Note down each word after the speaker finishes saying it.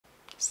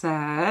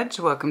Sag,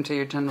 welcome to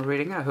your general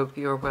reading. I hope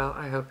you are well.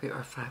 I hope you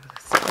are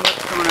fabulous.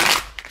 What's going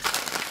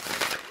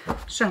on?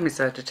 Show me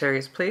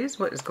Sagittarius, please.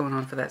 What is going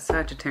on for that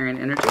Sagittarian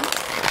energy?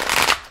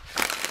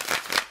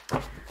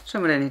 Show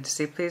me what I need to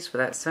see, please, for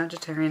that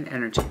Sagittarian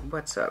energy.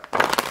 What's up?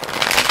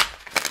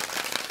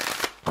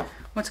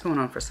 What's going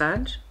on for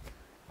Sag?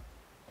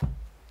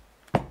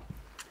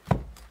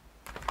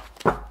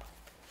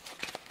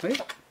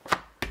 Wait.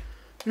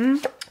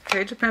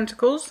 Page of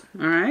Pentacles.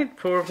 All right.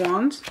 Four of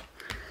Wands.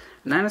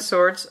 Nine of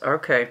Swords.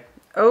 Okay.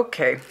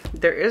 Okay.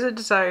 There is a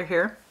desire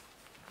here,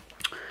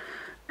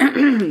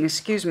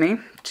 excuse me,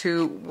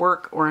 to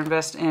work or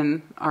invest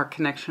in our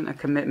connection, a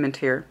commitment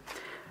here.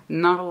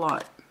 Not a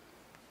lot.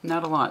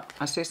 Not a lot.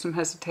 I see some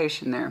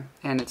hesitation there.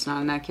 And it's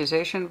not an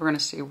accusation. We're going to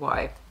see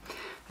why.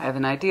 I have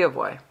an idea of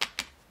why.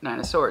 Nine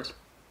of Swords.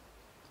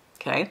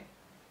 Okay.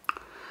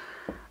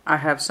 I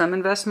have some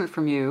investment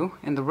from you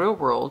in the real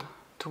world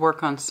to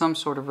work on some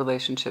sort of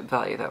relationship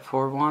value. That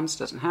Four of Wands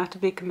doesn't have to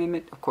be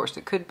commitment. Of course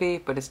it could be,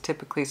 but it's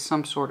typically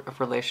some sort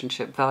of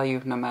relationship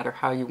value, no matter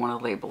how you want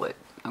to label it.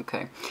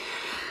 Okay.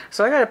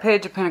 So I got a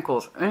Page of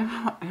Pentacles.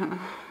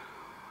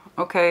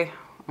 Okay.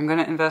 I'm going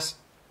to invest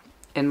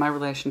in my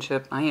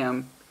relationship. I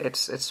am.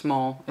 It's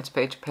small. It's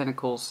Page of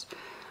Pentacles.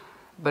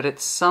 But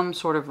it's some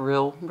sort of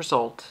real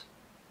result.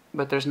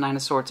 But there's Nine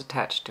of Swords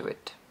attached to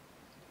it.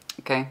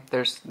 Okay?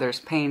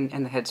 There's pain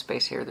in the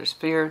headspace here. There's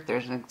fear.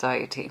 There's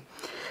anxiety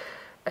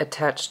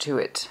attached to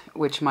it,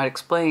 which might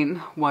explain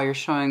why you're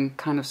showing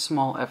kind of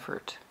small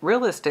effort.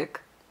 Realistic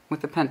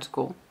with the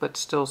Pentacle, but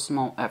still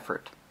small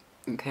effort.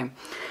 Okay?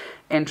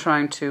 And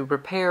trying to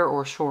repair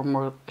or show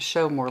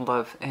more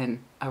love in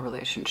a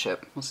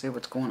relationship. We'll see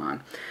what's going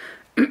on.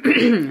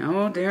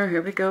 Oh dear,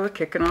 here we go.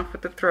 Kicking off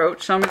with the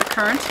throat. Show me the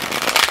current.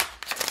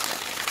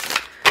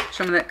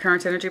 Show me that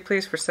current energy,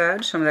 please, for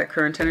Sag. Show me that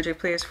current energy,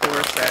 please, for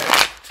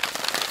Sag.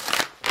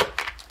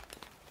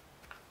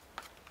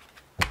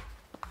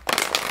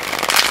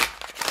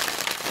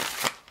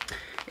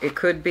 It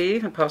could be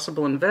a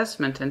possible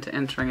investment into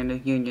entering a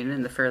new union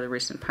in the fairly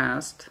recent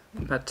past,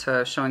 but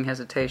showing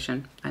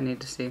hesitation. I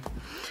need to see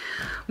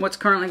what's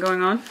currently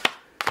going on.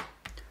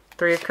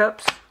 Three of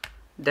Cups,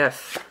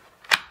 Death.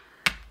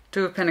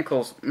 Two of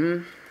Pentacles.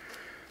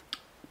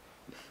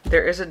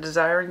 There is a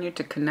desire in you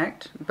to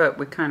connect, but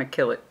we kind of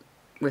kill it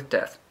with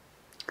Death.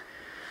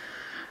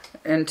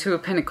 And Two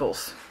of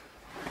Pentacles.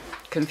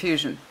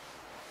 Confusion.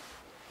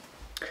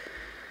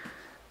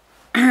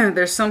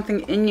 There's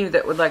something in you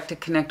that would like to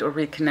connect or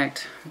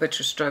reconnect, but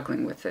you're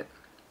struggling with it.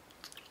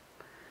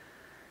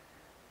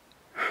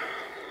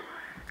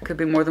 Could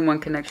be more than one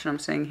connection I'm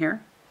saying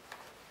here.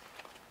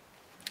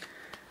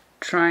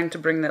 Trying to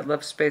bring that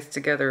love space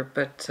together,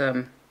 but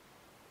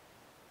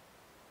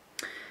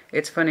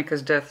it's funny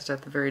because Death is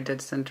at the very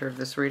dead center of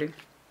this reading.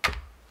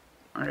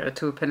 I got a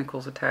Two of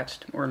Pentacles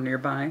attached or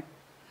nearby.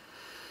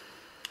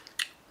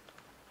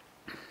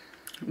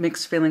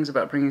 Mixed feelings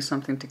about bringing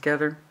something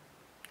together.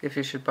 If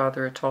you should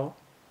bother at all.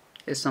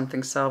 Is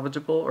something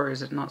salvageable or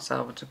is it not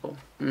salvageable?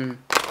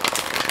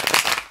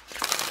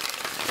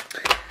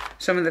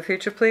 Show me the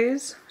future,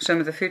 please. Show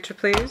me the future,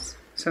 please.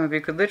 Some of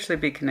you could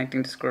literally be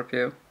connecting to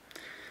Scorpio.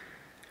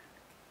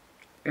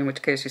 In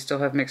which case you still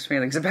have mixed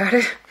feelings about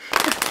it.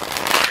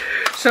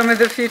 Show me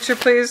the future,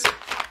 please.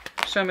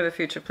 Show me the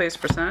future, please,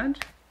 for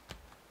Sag.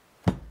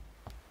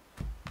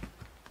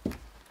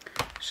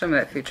 Show me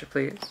that future,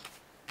 please.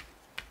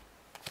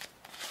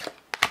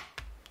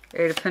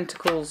 Eight of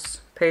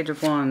Pentacles, Page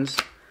of Wands,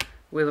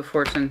 Wheel of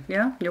Fortune.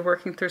 Yeah, you're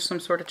working through some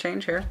sort of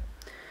change here.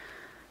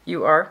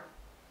 You are.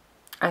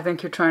 I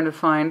think you're trying to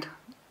find...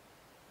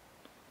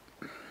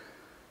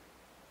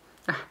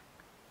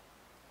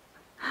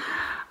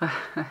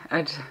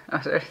 I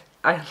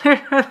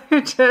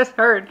literally just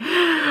heard.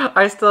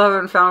 I still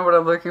haven't found what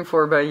I'm looking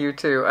for by you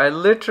too. I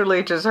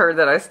literally just heard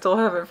that I still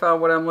haven't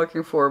found what I'm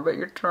looking for, but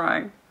you're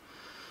trying.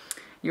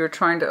 You're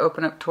trying to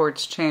open up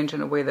towards change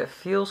in a way that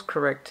feels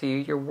correct to you.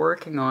 You're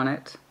working on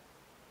it,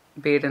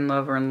 be it in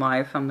love or in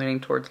life. I'm leaning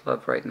towards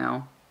love right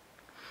now.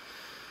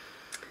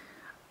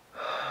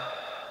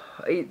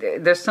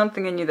 There's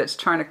something in you that's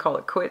trying to call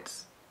it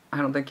quits. I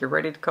don't think you're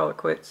ready to call it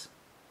quits.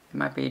 It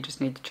might be you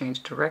just need to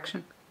change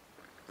direction.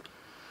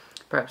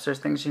 Perhaps there's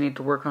things you need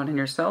to work on in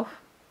yourself.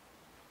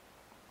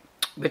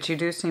 But you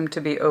do seem to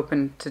be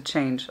open to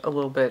change a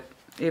little bit,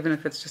 even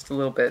if it's just a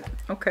little bit.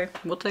 Okay,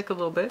 we'll take a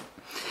little bit.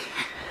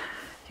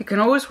 You can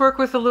always work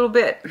with a little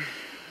bit,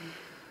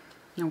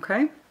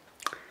 okay?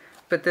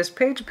 But this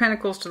Page of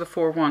Pentacles to the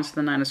Four of Wands to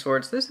the Nine of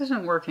Swords, this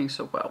isn't working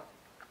so well.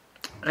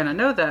 And I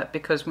know that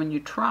because when you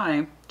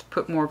try to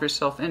put more of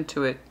yourself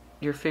into it,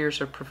 your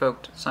fears are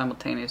provoked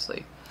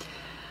simultaneously.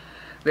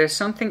 There's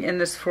something in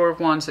this Four of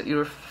Wands that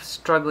you're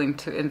struggling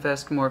to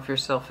invest more of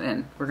yourself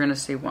in. We're going to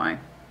see why.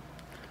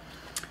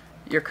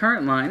 Your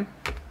current line.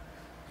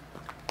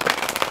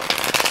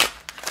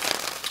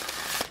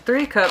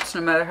 Three of Cups,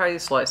 no matter how you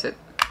slice it.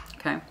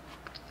 Okay,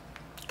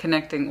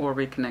 connecting or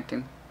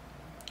reconnecting.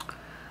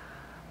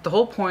 The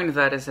whole point of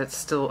that is it's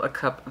still a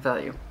cup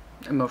value,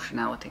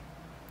 emotionality.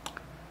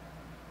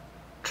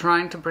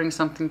 trying to bring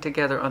something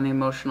together on the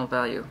emotional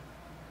value.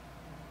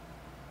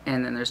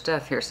 And then there's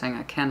Death here saying,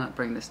 I cannot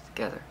bring this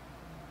together.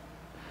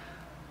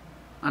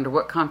 Under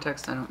what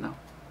context, I don't know.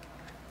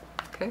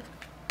 Okay,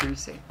 let me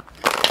see.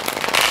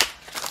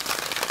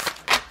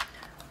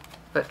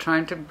 But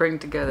trying to bring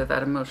together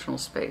that emotional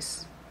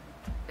space,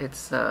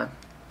 it's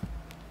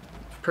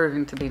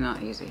proving to be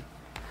not easy.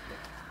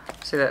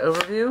 See that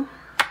overview?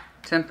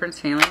 Temperance,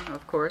 healing,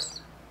 of course.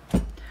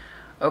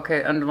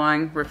 Okay,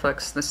 underlying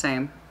reflects the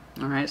same.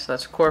 Alright, so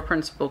that's core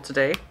principle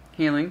today.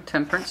 Healing,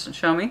 temperance, and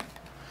show me.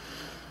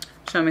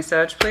 Show me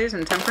Sag, please,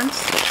 and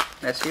temperance.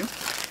 That's you.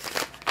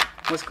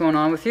 What's going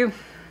on with you?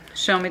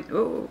 Show me,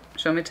 ooh,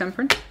 show me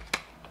temperance.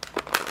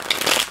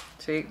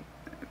 See,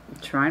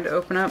 trying to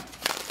open up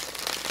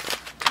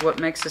what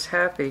makes us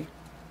happy,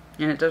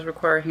 and it does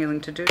require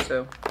healing to do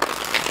so.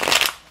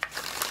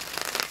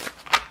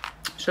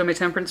 Show me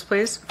temperance,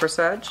 please, for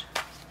Sag.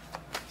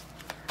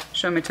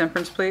 Show me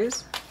temperance,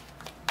 please.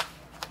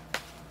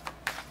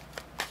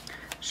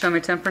 Show me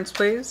temperance,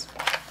 please.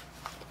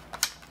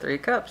 3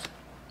 cups.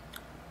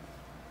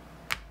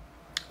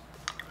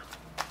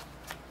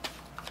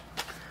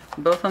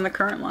 Both on the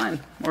current line,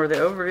 or the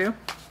overview.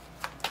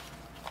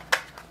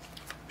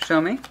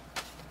 Show me.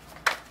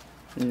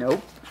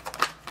 Nope.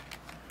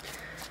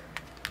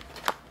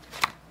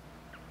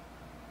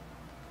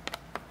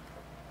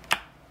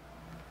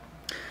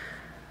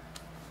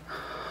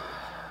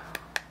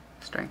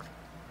 Strength.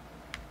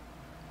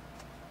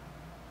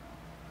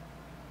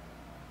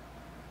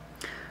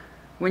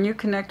 When you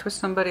connect with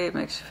somebody, it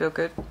makes you feel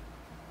good.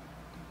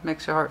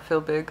 Makes your heart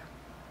feel big,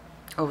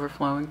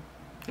 overflowing.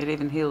 It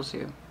even heals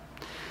you.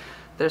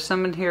 There's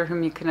someone here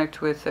whom you connect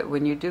with that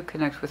when you do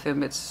connect with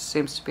him, it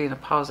seems to be in a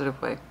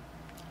positive way.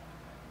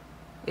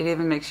 It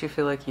even makes you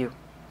feel like you,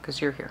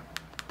 because you're here.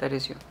 That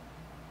is you.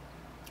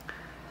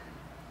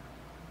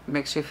 It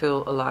makes you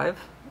feel alive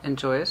and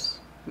joyous,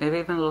 maybe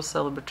even a little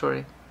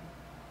celebratory.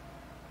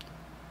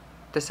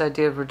 This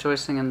idea of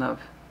rejoicing in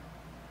love.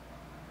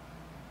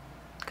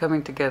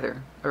 Coming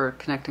together or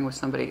connecting with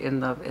somebody in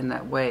love in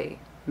that way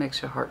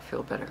makes your heart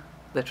feel better,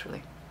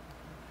 literally.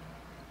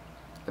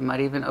 It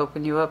might even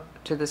open you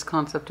up to this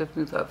concept of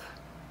new love.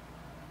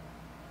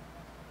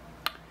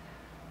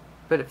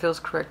 But it feels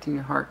correct in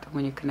your heart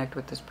when you connect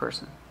with this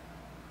person.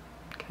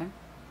 Okay?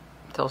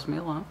 It tells me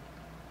a lot.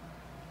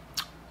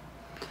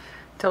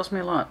 It tells me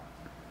a lot.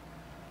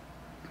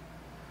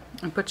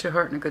 And puts your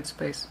heart in a good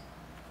space.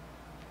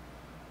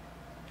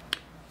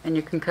 And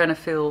you can kind of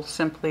feel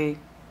simply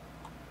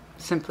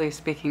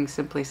speaking,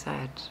 simply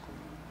Sag.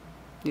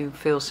 You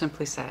feel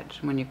simply Sag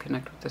when you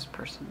connect with this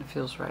person. It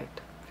feels right.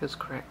 It feels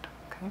correct.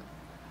 Okay?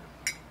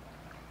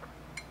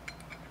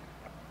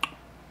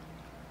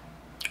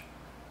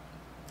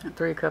 And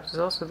 3 cups is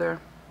also there.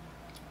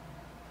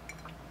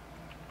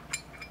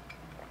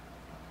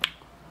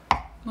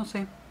 We'll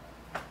see.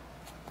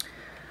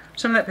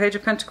 Show me that Page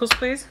of Pentacles,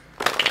 please.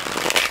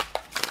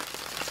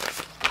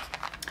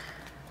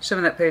 Show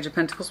me that Page of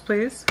Pentacles,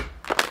 please.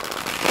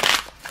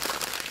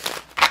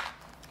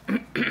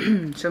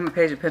 Show me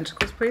Page of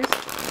Pentacles, please.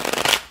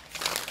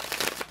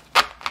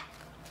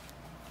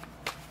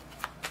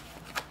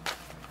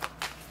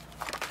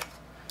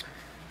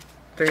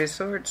 Three of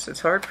Swords.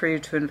 It's hard for you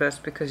to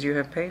invest because you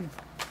have pain.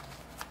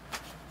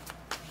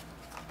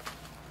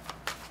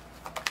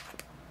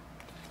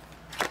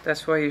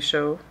 That's why you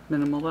show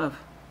minimal love.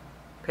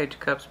 Page of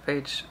Cups,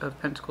 Page of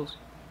Pentacles.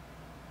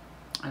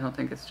 I don't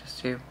think it's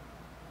just you.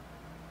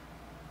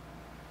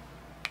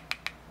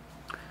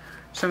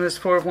 Show me this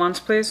Four of Wands,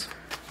 please.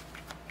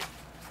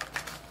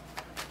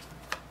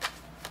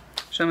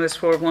 Show me this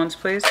Four of Wands,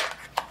 please.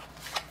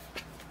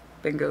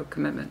 Bingo,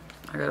 commitment.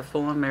 I got a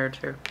full-on marriage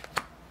here.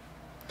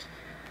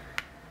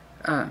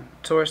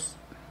 Taurus.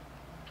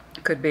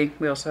 Could be.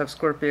 We also have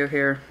Scorpio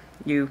here.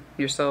 You,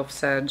 yourself,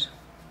 Sag.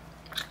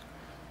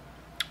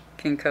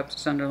 King Cups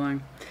is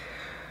underlying.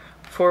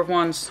 Four of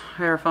Wands,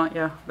 Hierophant,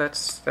 yeah.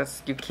 That's,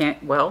 you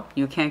can't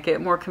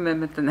get more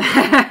commitment than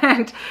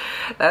that.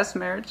 That's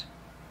marriage.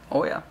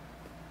 Oh, yeah.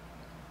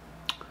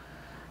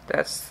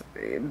 That's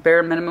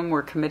bare minimum.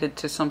 We're committed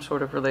to some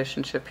sort of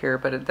relationship here,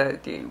 but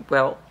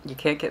you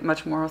can't get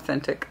much more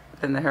authentic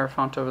than the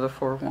Hierophant over the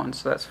Four of Wands,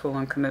 so that's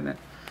full-on commitment.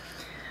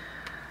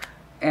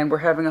 And we're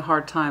having a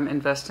hard time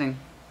investing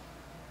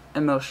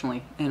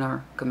emotionally in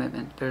our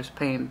commitment. There's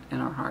pain in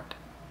our heart.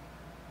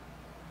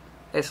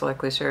 It's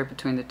likely shared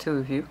between the two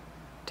of you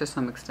to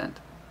some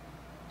extent.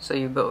 So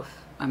you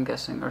both, I'm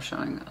guessing, are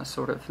showing a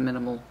sort of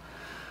minimal,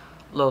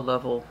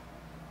 low-level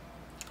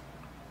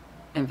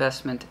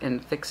investment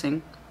in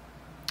fixing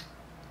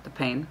the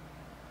pain.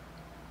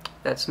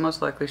 That's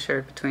most likely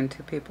shared between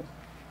two people.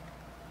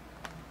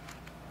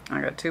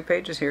 I got 2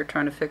 pages here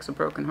trying to fix a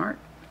broken heart.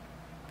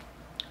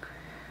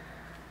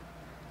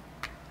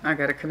 I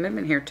got a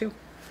commitment here too.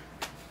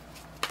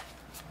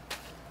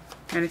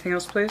 Anything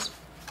else, please?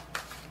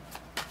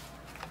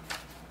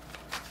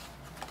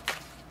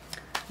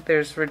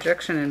 There's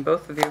rejection in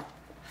both of you,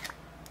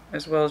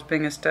 as well as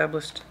being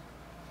established,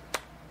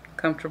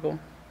 comfortable.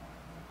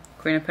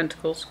 Queen of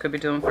Pentacles, could be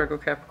dealing with Virgo,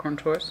 Capricorn,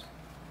 Taurus.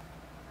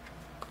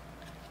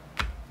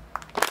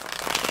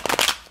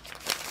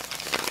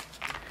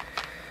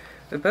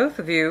 The both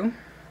of you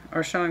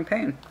are showing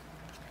pain.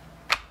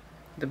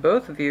 The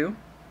both of you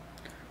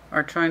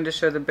are trying to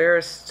show the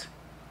barest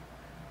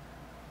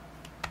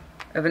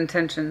of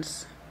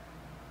intentions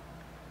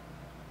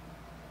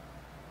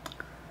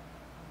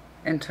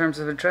in terms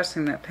of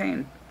addressing that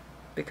pain,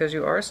 because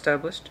you are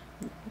established.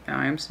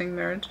 I am seeing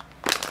marriage.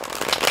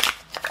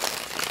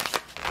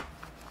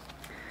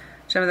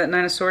 Show me that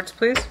Nine of Swords,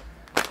 please.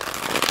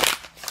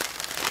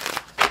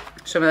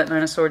 Show me that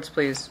Nine of Swords,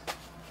 please.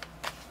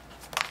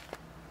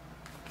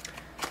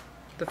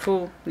 The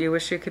Fool. You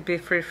wish you could be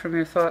free from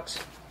your thoughts.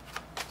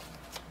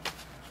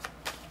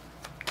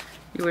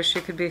 You wish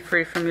you could be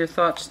free from your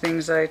thoughts, the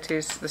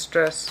anxieties, the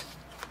stress,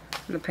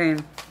 and the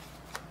pain.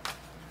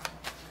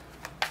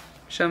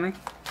 Show me.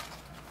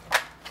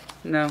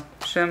 No.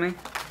 Show me.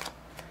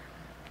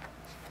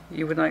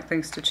 You would like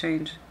things to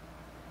change.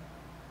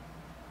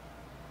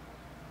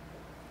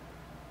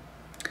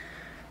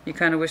 You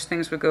kind of wish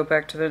things would go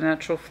back to their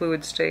natural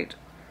fluid state.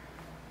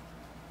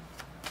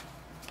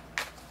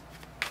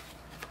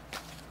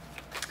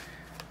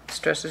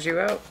 Stresses you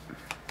out.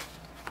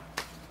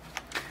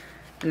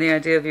 And the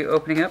idea of you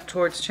opening up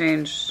towards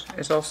change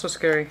is also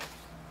scary.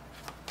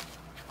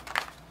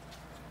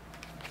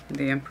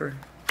 The Emperor.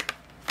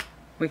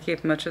 We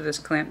keep much of this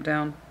clamped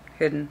down,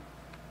 hidden.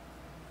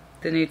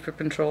 The need for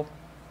control.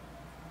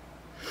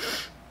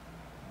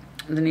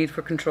 The need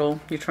for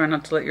control. You try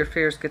not to let your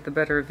fears get the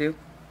better of you.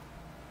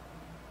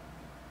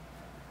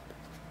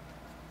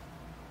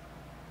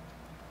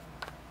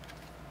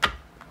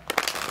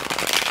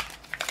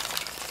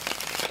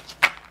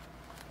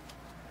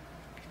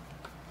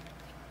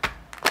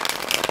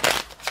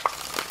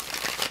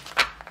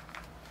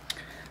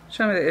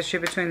 Show me the issue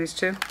between these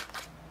two.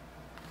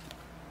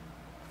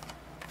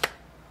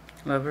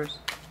 Lovers.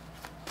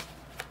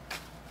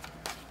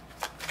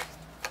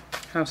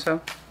 How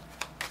so?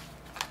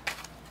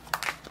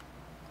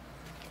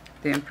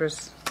 The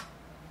Empress.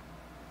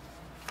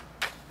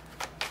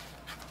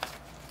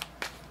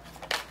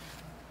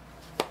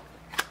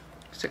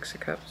 Six of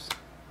Cups.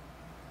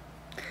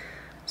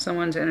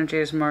 Someone's energy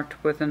is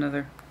marked with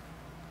another.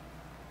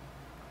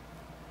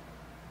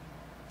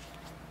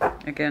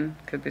 Again,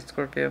 could be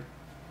Scorpio.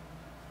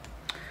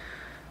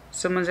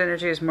 Someone's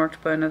energy is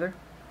marked by another.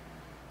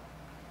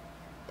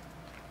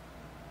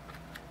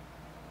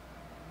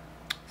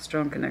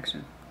 Strong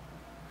connection.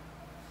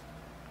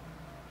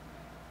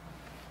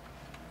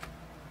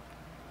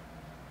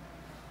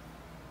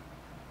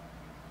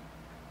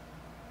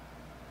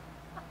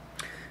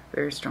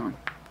 Very strong.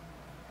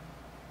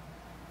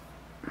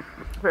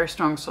 Very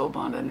strong soul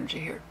bond energy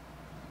here.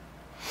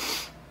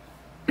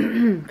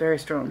 Very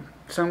strong.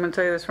 So I'm going to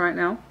tell you this right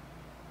now.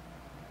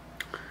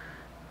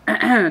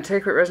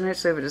 Take what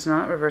resonates, leave what does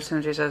not. Reverse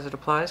energies as it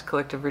applies.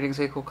 Collective readings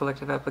equal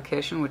collective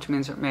application, which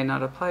means it may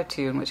not apply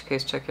to you, in which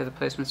case check your other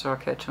placements or I'll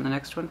catch on the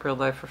next one. Real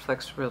life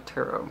reflects real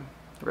tarot.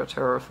 Real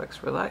tarot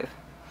reflects real life.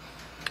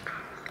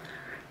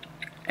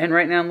 And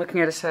right now I'm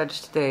looking at a Sag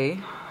today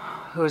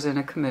who is in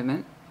a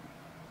commitment.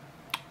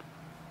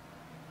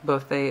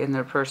 Both they and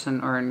their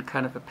person are in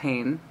kind of a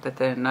pain that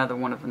neither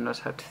one of them knows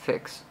how to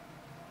fix.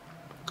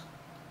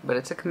 But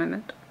it's a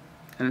commitment,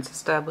 and it's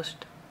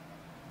established.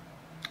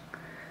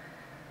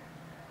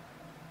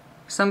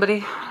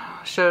 Somebody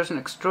shows an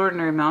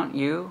extraordinary amount,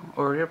 you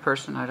or your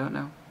person, I don't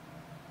know,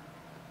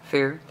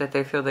 fear that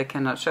they feel they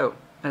cannot show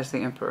as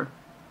the Emperor.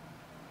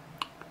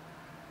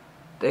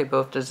 They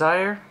both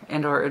desire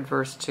and are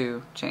adverse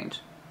to change,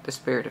 the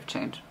spirit of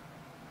change.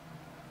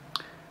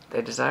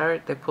 They desire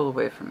it, they pull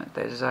away from it.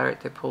 They desire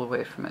it, they pull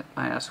away from it.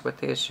 I ask what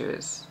the issue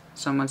is.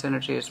 Someone's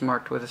energy is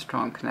marked with a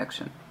strong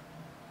connection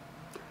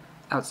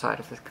outside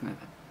of this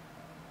commitment.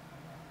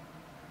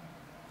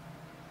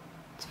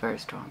 It's very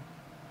strong.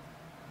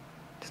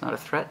 It's not a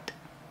threat.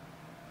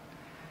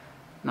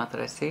 Not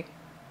that I see.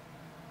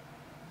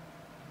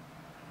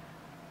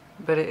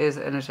 But it is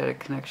an energetic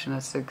connection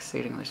that's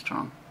exceedingly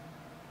strong.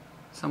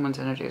 Someone's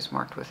energy is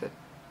marked with it.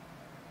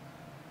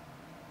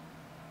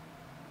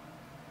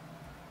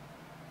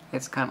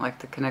 It's kind of like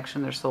the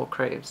connection their soul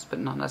craves, but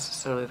not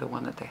necessarily the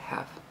one that they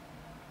have.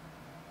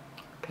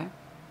 Okay?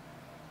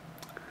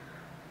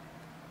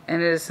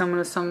 And it is someone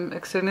of some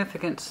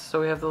significance. So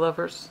we have the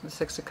Lovers, the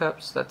Six of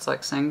Cups. That's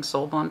like saying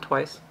soul bond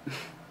twice.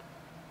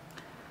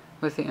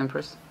 With the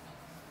Empress.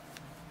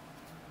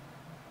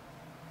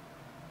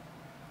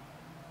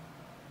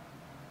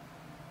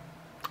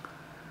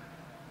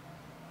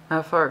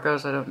 How far it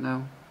goes, I don't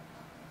know.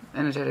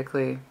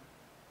 Energetically,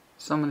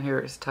 someone here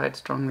is tied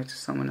strongly to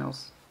someone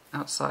else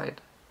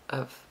outside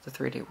of the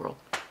 3D world.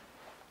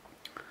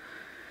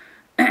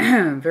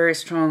 Very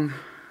strong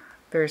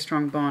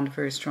bond,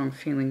 very strong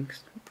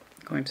feelings.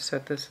 I'm going to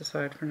set this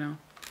aside for now.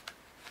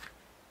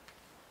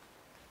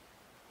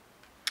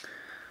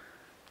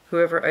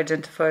 Whoever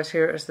identifies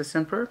here as the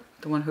Emperor,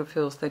 the one who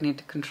feels they need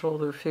to control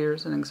their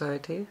fears and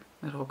anxiety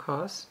at all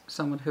costs,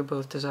 someone who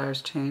both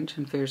desires change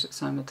and fears it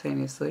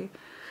simultaneously,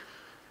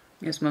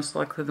 is most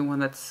likely the one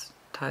that's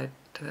tied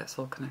to that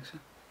soul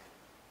connection.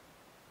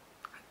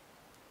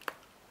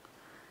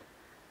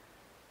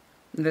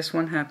 This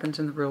one happens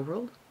in the real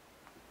world.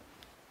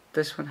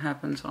 This one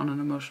happens on an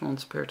emotional and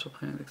spiritual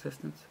plane of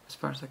existence, as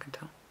far as I can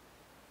tell.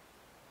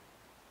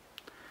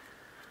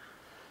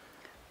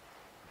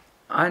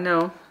 I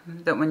know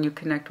that when you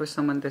connect with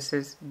someone, this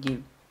is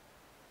you.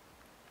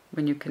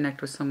 When you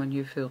connect with someone,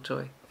 you feel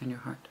joy in your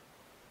heart.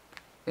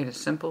 It is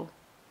simple.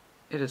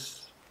 It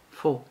is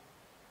full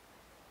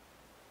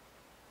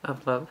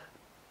of love.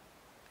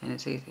 And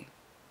it's easy.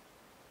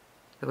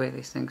 The way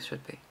these things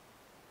should be.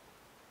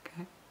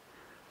 Okay?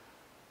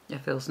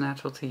 It feels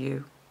natural to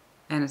you.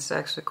 And it's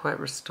actually quite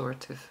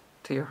restorative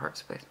to your heart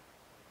space.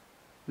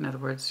 In other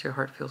words, your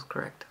heart feels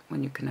correct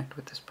when you connect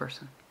with this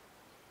person.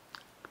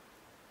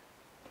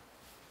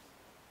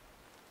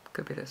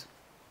 Could be this.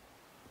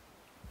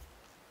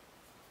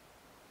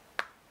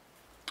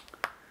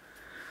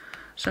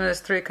 Show me this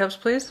 3 of Cups,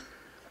 please.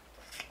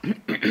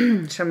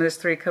 Show me this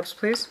 3 of Cups,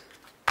 please.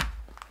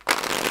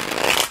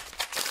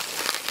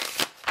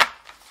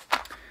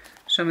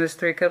 Show me this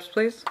 3 of Cups,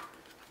 please.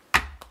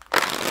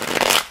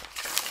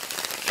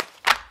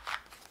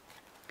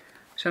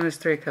 Show me this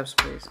 3 of Cups,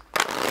 please.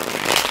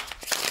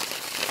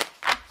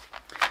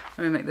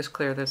 Let me make this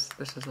clear. This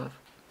is love.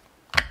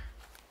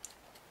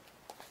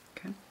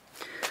 Okay.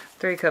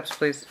 3 of Cups,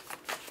 please.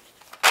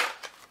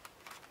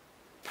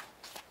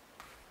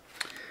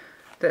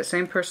 That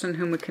same person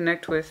whom we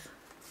connect with,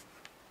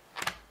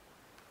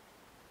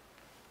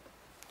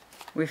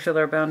 we feel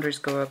our boundaries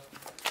go up.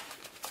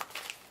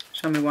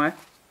 Show me why.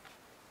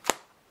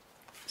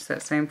 It's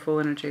that same full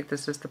energy.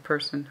 This is the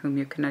person whom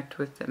you connect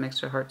with that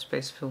makes your heart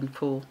space feel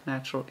full,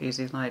 natural,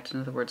 easy, light.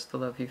 In other words, the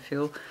love you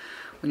feel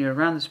when you're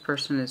around this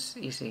person is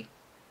easy.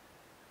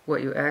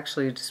 What you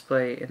actually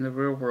display in the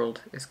real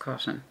world is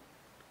caution,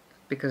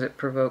 because it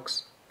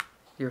provokes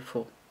your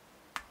full.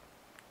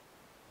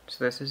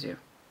 So this is you.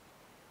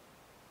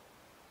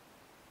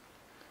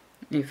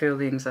 You feel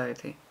the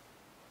anxiety.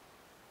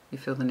 You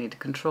feel the need to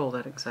control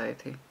that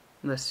anxiety,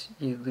 unless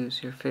you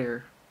lose your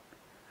fear.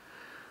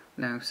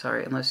 No,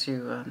 sorry, unless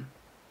you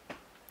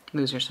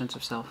lose your sense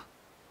of self.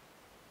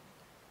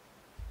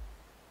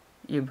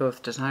 You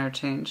both desire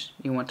change.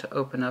 You want to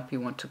open up.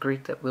 You want to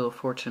greet that wheel of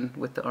fortune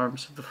with the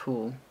arms of the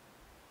Fool.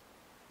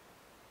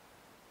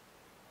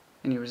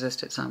 And you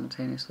resist it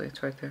simultaneously.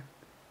 It's right there.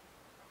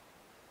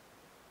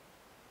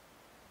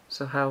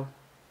 So how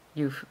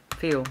you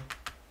feel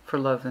for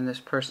love in this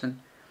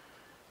person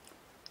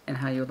and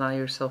how you allow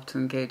yourself to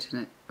engage in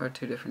it are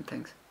 2 different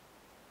things.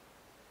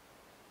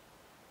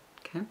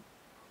 Okay?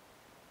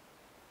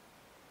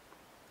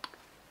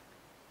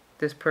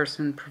 This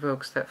person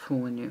provokes that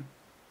Fool in you.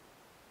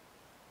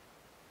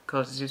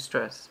 Causes you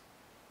stress.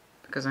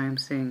 Because I am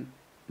seeing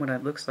what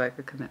it looks like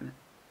a commitment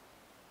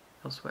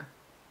elsewhere.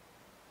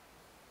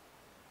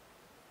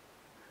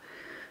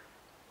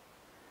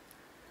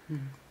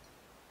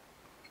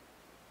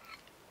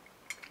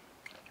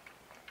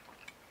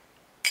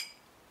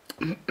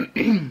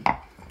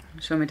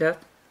 Show me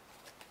death.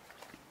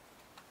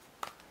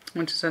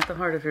 Which is at the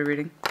heart of your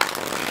reading.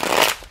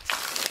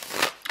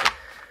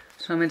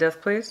 Show me death,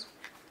 please.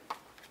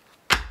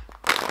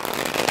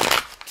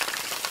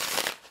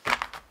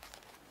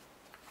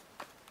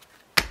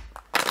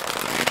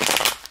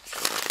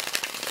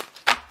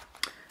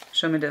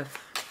 Show me death.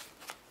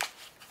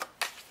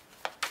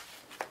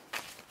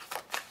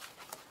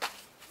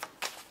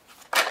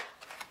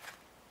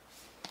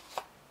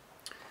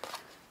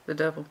 The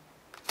Devil.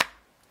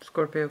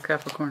 Scorpio,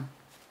 Capricorn.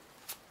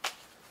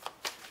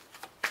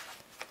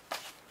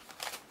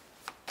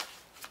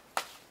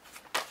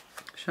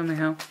 Show me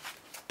how.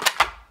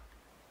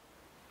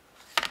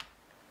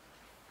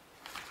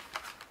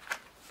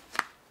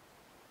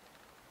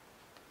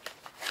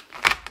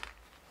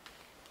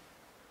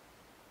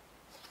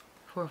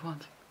 Four of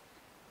Wands.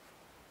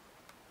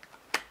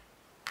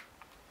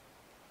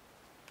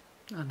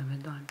 On the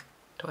midline.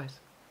 Twice.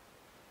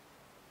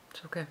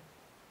 It's okay.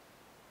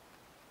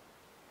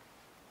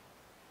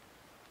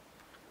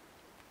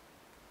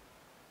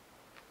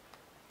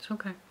 It's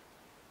okay.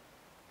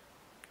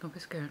 Don't be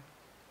scared.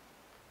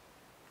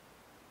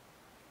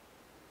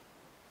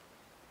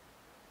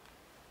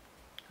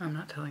 I'm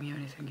not telling you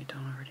anything you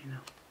don't already know.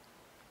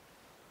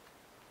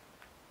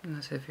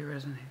 Unless if you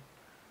resonate.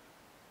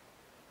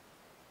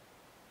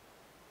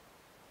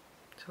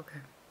 It's okay.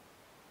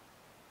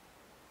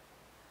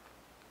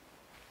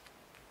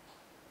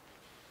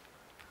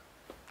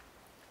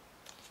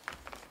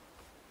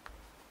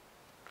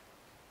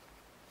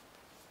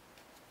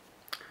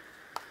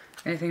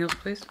 Anything else,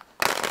 please?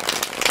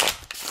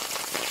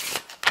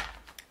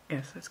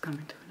 Yes, it's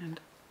coming to an end.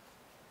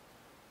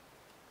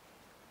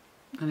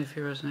 And if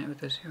you resonate with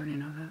this, you already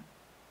know that.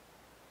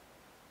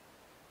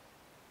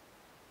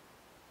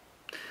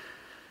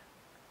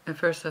 At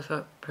first I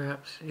thought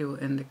perhaps you will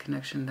end the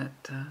connection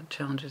that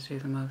challenges you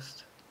the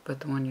most,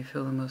 but the one you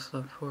feel the most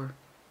love for,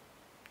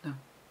 no.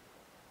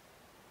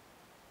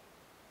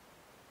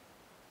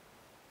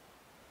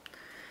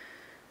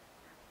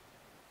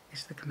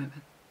 It's the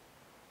commitment.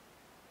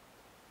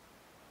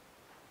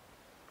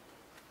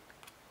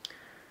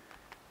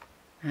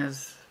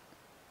 Has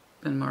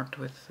been marked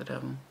with the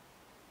Devil.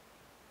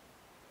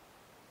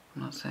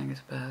 I'm not saying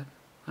it's bad.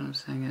 What I'm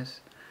saying is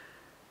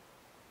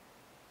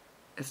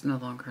it's no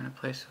longer in a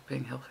place of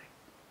being healthy.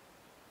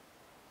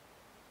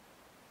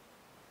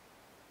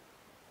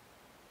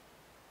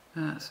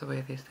 And that's the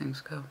way these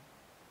things go.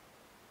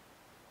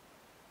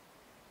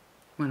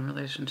 When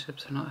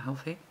relationships are not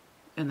healthy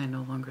and they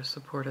no longer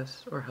support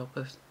us or help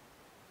us,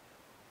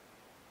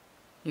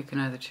 you can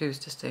either choose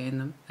to stay in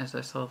them, as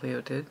I saw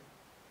Leo did,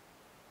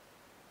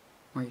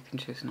 or you can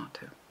choose not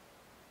to.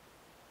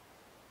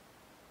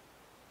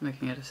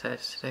 Looking at a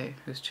Sagittarius today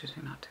who's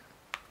choosing not to.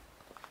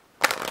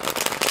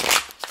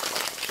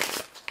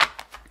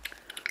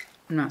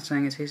 I'm not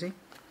saying it's easy,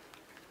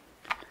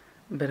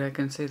 but I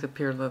can see the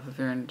pure love of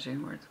your energy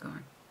and where it's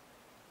going.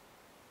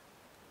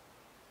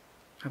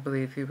 I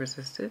believe you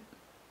resist it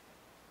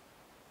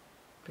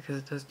because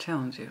it does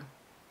challenge you.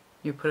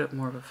 You put up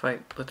more of a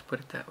fight, let's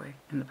put it that way,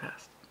 in the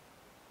past.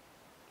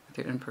 With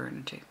your Emperor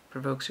energy.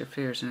 Provokes your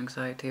fears and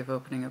anxiety of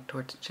opening up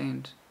towards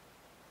change.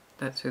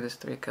 That's who this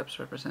Three of Cups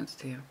represents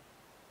to you.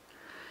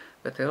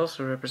 But they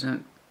also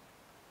represent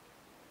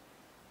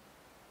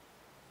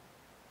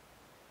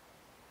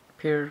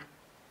pure,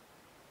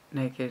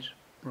 naked,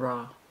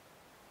 raw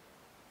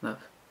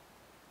love.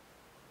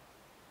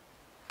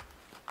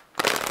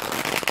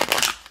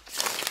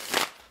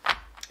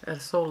 At a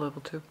soul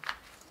level too.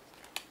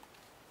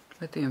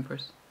 Like the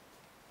Empress.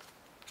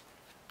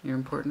 You're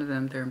important to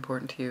them, they're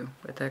important to you.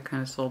 But that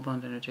kind of soul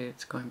bond energy,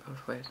 it's going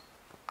both ways.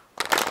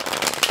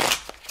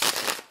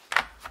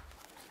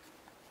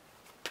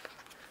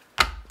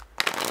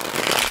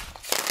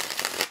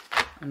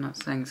 I'm not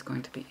saying it's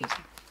going to be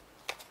easy.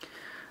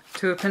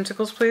 Two of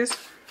Pentacles, please.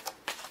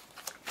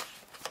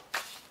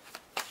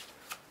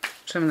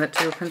 Show me that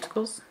Two of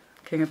Pentacles.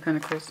 King of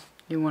Pentacles.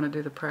 You want to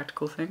do the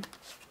practical thing.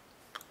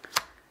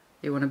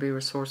 You want to be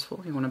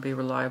resourceful. You want to be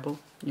reliable.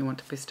 You want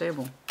to be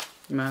stable.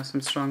 You might have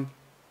some strong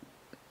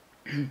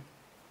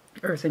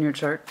earth in your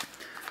chart.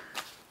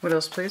 What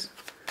else, please?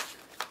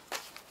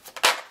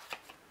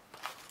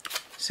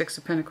 Six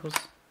of Pentacles.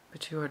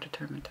 But you are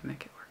determined to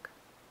make it work.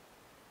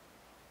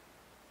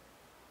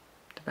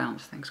 To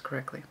balance things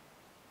correctly.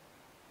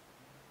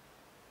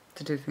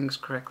 To do things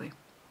correctly.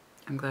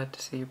 I'm glad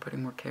to see you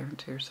putting more care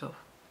into yourself.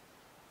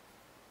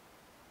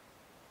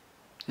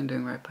 And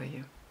doing right by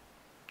you.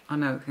 I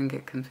know it can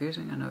get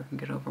confusing. I know it can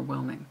get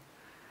overwhelming.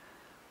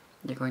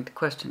 You're going to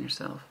question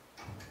yourself.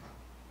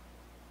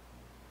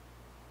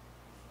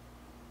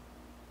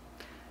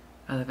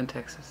 I live in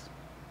Texas.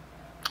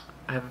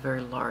 I have a very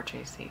large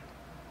AC.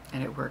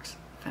 And it works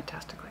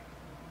fantastically.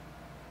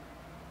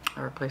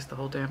 I replaced the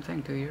whole damn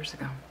thing 2 years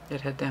ago.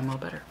 It had damn well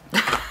better.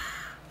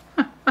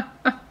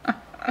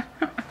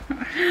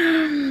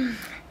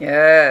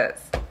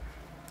 Yes.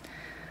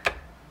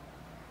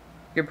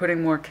 You're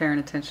putting more care and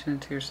attention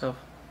into yourself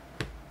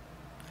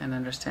and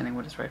understanding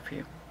what is right for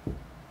you.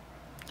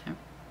 Okay.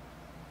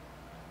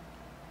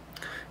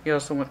 You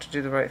also want to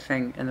do the right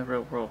thing in the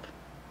real world.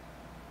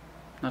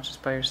 Not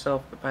just by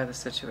yourself, but by the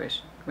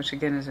situation. Which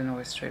again isn't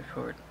always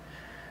straightforward.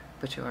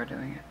 But you are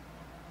doing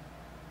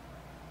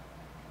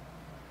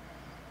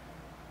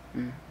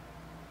it.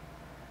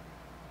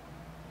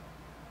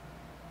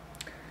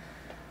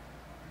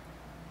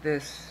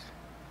 This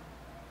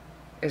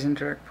is in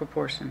direct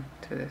proportion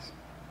to this.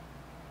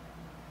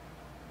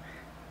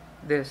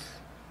 This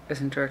is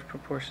in direct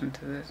proportion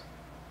to this.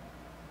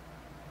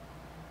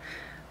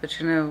 But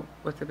you know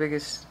what the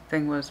biggest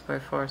thing was by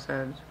far,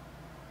 Sag?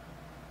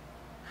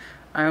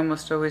 I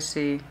almost always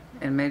see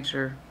in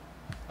major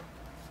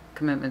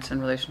commitments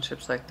and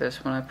relationships like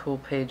this, when I pull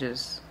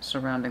pages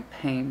surrounding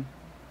pain,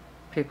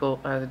 people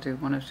either do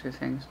one of two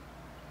things.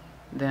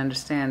 They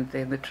understand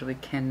they literally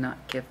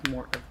cannot give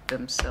more of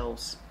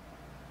themselves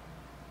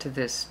to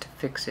this to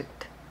fix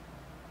it.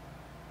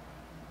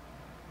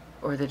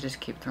 Or they just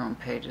keep throwing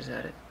pages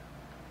at it.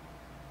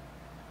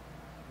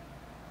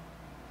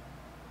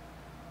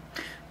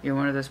 You're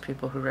one of those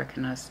people who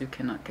recognize you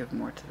cannot give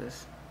more to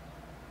this.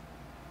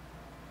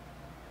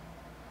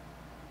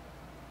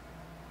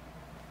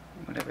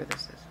 Whatever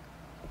this is.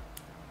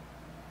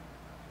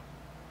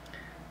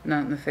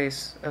 Not in the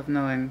face of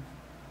knowing.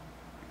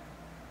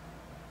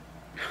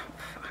 Oh,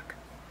 fuck.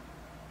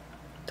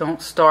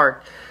 Don't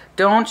start.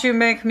 Don't you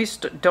make me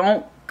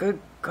don't. Good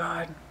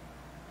God.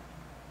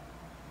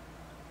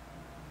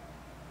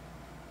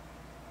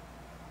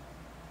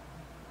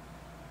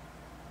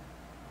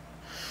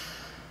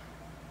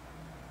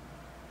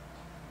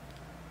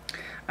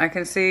 I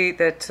can see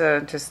that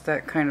just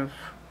that kind of,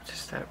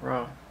 just that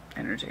raw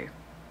energy.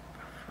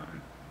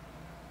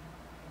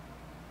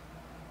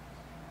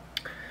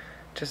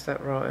 Just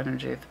that raw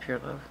energy of the pure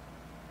love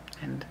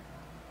and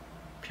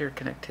pure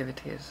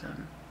connectivity is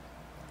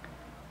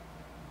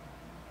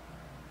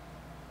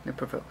it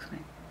provokes me.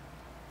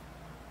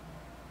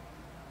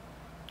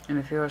 And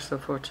if you are so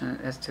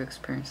fortunate as to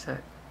experience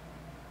that,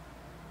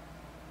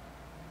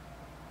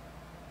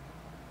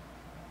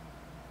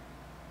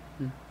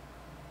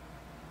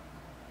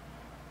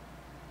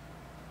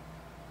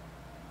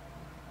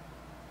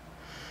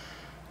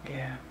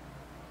 yeah,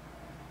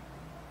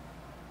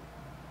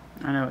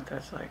 I know what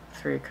that's like.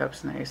 Three of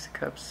Cups and the Ace of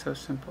Cups. So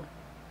simple.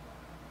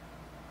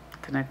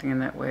 Connecting in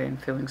that way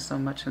and feeling so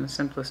much in the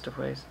simplest of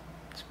ways.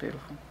 It's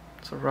beautiful.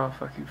 It's a raw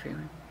fucking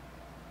feeling.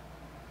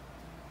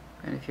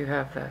 And if you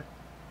have that,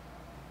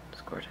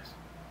 it's gorgeous.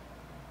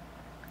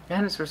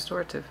 And it's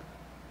restorative.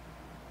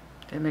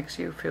 It makes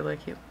you feel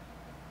like you.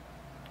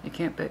 You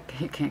can't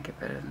get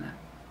better than that.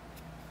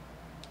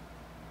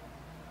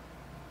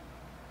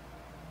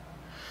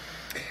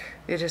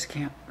 You just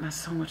can't. That's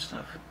so much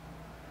love.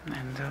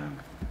 And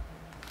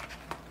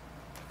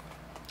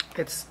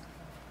it's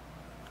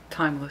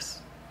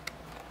timeless.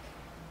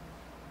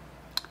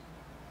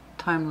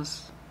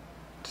 Timeless.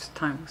 Just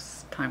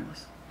timeless.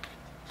 Timeless.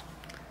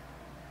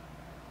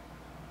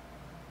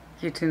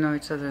 You two know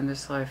each other in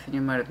this life, and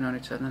you might have known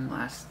each other in the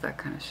last. That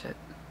kind of shit.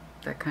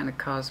 That kind of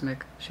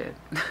cosmic shit.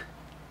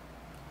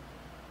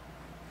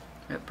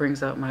 It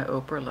brings out my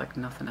Oprah like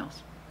nothing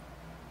else.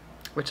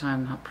 Which I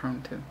am not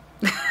prone to.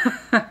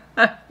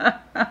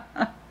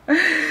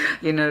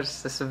 You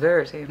notice the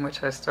severity in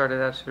which I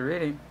started out your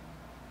reading.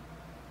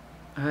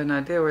 I had an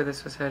idea where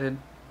this was headed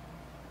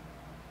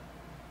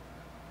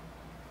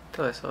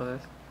till I saw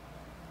this.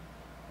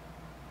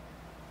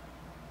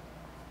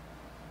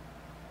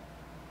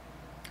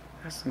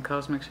 That's some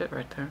cosmic shit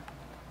right there.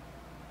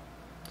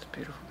 It's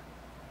beautiful.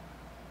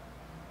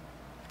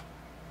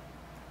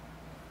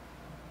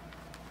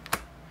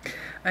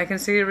 I can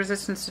see a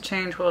resistance to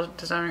change while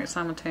desiring it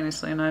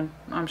simultaneously, and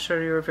I'm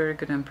sure you're a very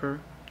good emperor.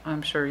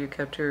 I'm sure you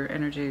kept your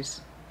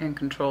energies in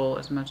control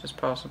as much as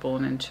possible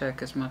and in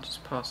check as much as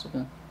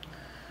possible.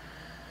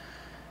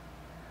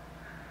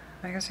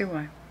 I can see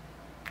why.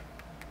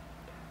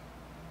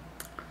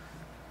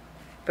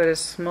 But as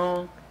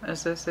small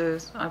as this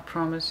is, I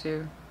promise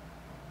you,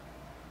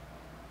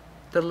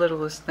 the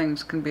littlest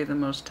things can be the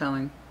most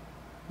telling,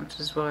 which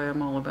is why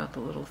I'm all about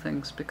the little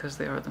things, because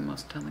they are the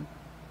most telling.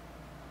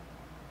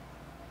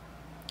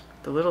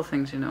 The little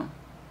things, you know,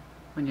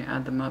 when you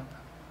add them up,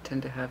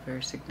 tend to have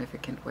very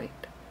significant weight.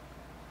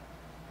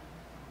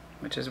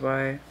 Which is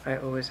why I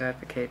always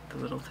advocate the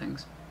little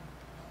things.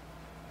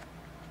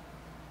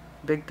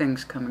 Big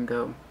things come and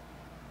go.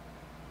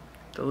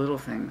 The little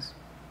things.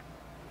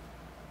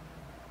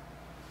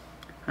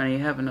 Honey, you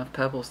have enough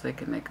pebbles, they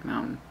can make a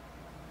mountain.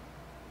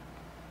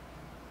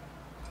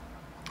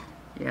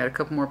 You add a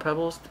couple more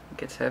pebbles, it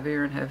gets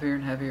heavier and heavier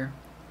and heavier.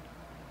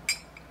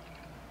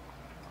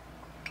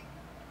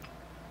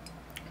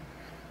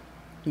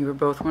 You were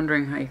both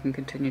wondering how you can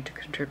continue to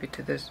contribute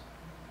to this.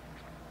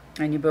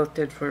 And you both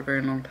did for a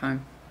very long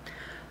time.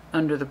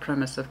 Under the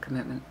premise of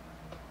commitment.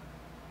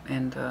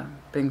 And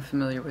being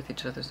familiar with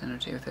each other's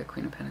energy with that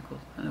Queen of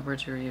Pentacles. In other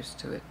words, you're used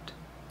to it.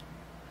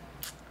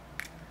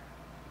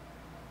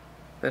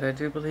 But I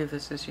do believe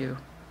this is you.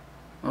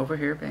 Over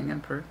here being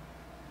Emperor.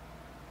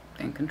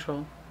 In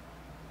control.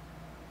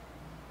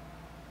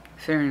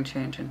 Fearing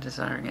change and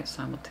desiring it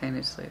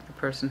simultaneously. The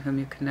person whom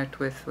you connect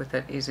with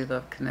that easy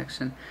love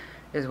connection,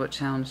 is what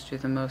challenged you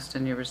the most,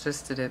 and you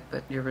resisted it,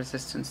 but your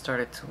resistance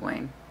started to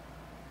wane.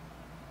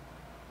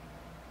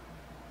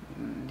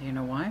 Do you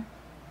know why?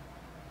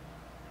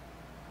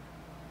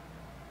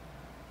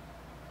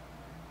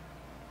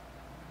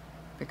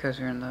 Because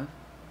you're in love.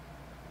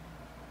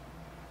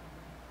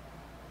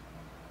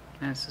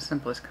 And it's the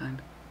simplest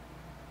kind.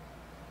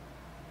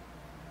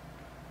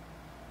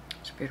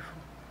 It's beautiful.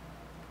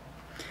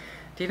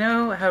 Do you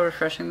know how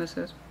refreshing this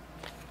is?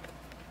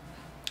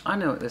 I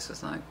know what this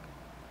is like.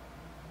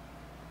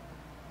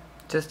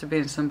 Just to be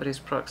in somebody's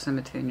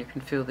proximity and you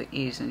can feel the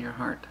ease in your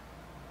heart.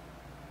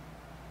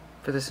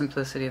 For the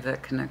simplicity of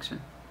that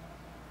connection.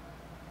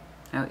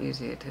 How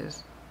easy it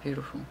is.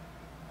 Beautiful.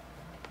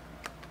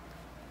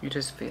 You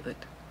just feel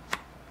it.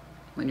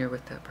 When you're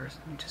with that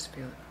person, you just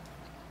feel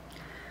it.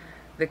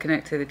 The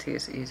connectivity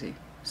is easy.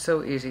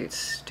 So easy, it's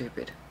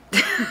stupid.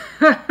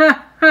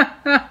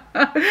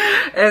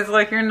 It's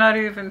like you're not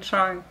even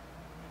trying.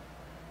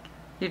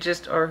 You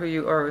just are who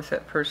you are with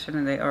that person,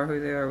 and they are who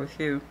they are with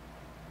you.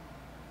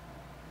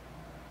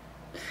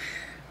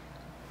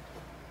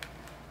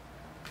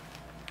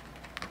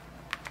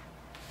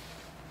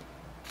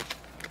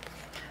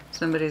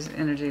 Somebody's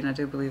energy, and I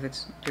do believe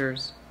it's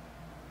yours.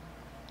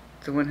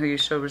 The one who you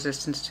show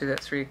resistance to, that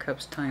Three of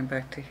Cups tying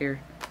back to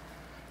here,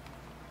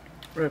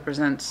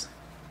 represents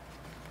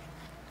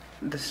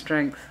the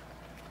strength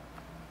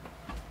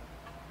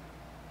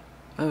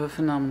of a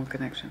phenomenal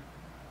connection.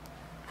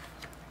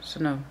 So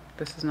no,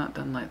 this is not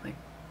done lightly.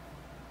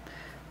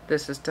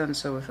 This is done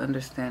so with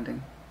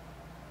understanding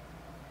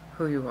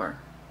who you are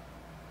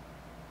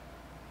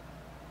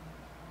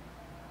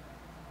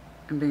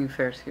and being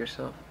fair to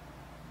yourself.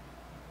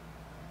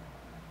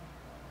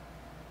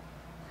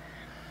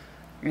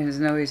 It is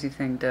no easy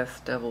thing.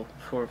 Death, Devil,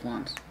 Four of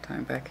Wands.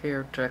 Tying back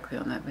here, directly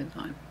on that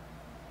midline.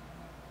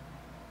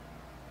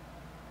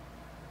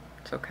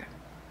 It's okay.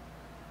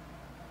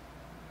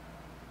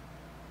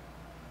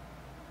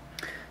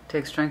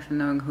 Take strength in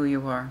knowing who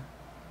you are.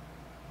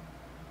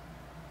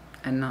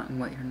 And not in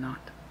what you're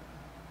not.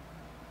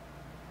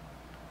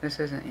 This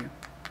isn't you.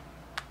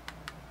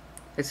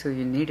 It's who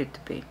you needed to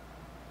be.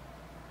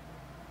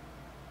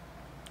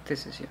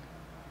 This is you.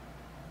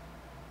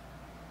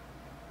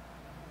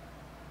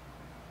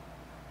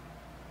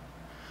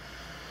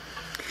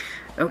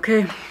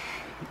 Okay,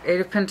 Eight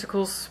of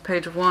Pentacles,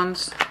 Page of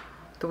Wands,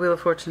 the Wheel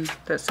of Fortune.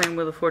 That same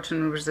Wheel of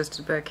Fortune we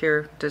resisted back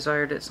here,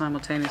 desired it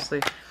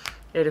simultaneously.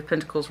 Eight of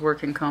Pentacles,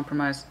 working,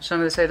 compromise. Show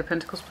me this Eight of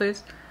Pentacles,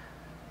 please.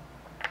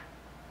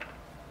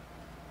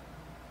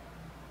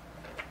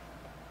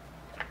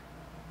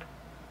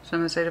 Show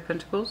me this Eight of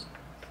Pentacles.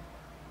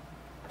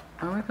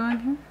 Are we going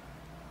here?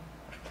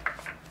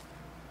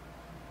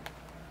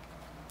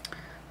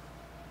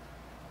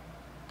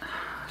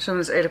 Show me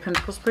this Eight of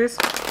Pentacles, please.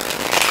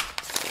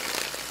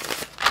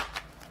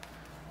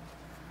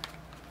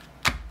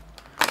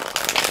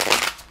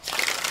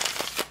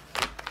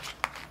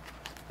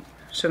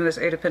 Show me this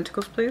Eight of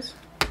Pentacles, please.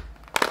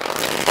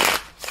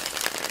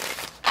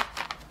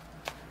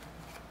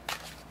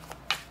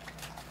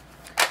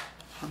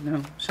 Oh,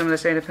 no. Show me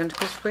this Eight of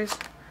Pentacles, please.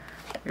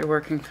 You're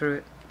working through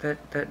it.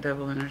 That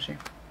devil energy.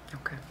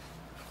 Okay.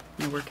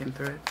 You're working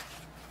through it.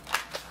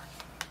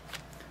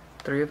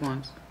 Three of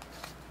Wands.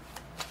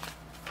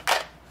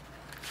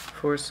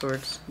 Four of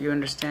Swords. You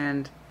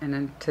understand and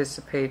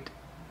anticipate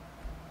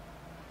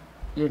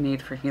your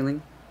need for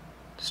healing,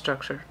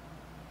 structure,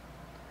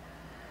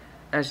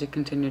 as you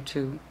continue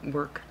to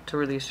work to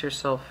release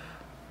yourself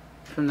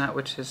from that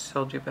which has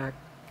held you back.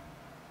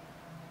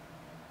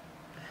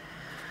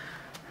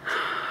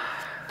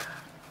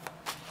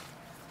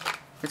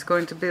 It's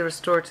going to be a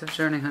restorative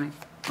journey, honey.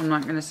 I'm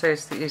not going to say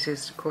it's the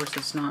easiest, of course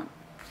it's not.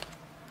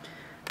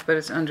 But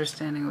it's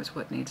understanding what's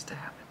what needs to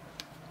happen.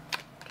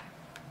 Okay.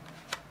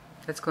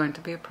 It's going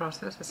to be a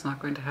process. It's not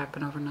going to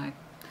happen overnight.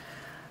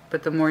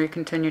 But the more you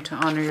continue to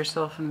honor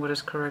yourself and what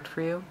is correct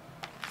for you,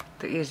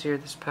 the easier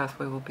this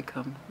pathway will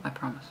become, I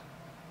promise.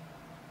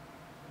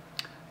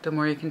 The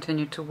more you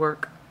continue to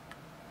work,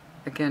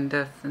 again,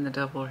 death and the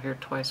devil are here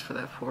twice for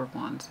that Four of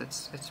Wands.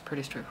 It's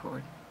pretty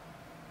straightforward.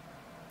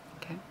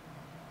 Okay?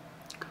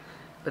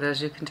 But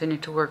as you continue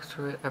to work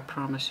through it, I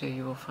promise you,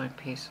 you will find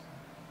peace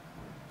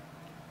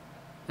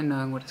in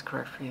knowing what is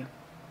correct for you.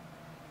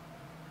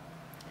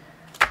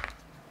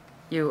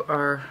 You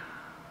are...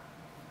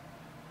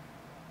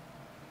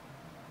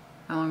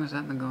 How long has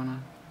that been going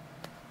on?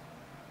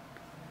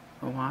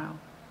 A while.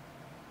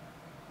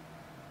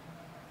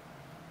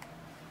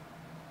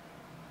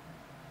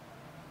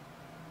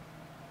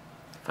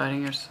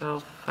 Fighting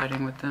yourself,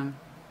 fighting with them.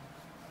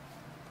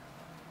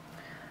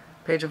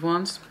 Page of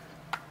Wands.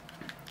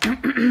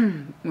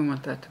 We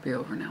want that to be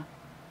over now.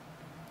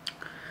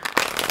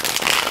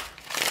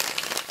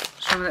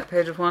 Show me that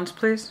Page of Wands,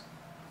 please.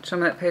 Show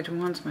me that Page of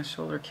Wands. My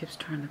shoulder keeps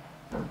trying to...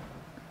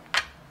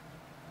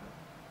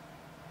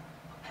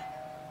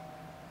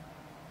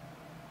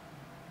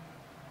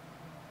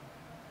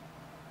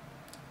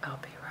 I'll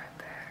be right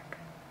back.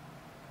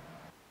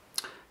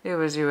 It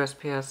was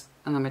USPS,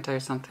 and let me tell you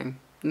something.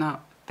 No,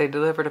 they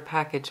delivered a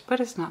package, but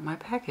it's not my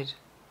package.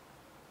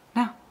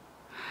 No.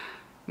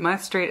 My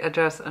street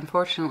address,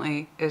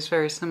 unfortunately, is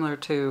very similar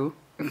to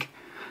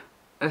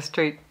a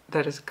street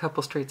that is a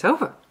couple streets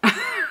over.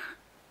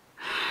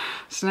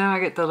 So now I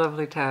get the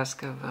lovely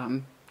task of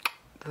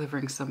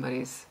delivering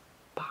somebody's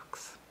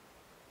box.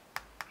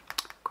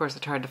 Of course, I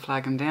tried to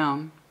flag him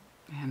down,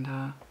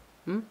 and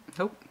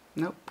nope,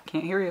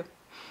 can't hear you.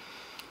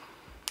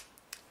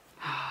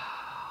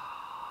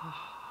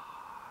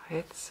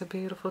 It's a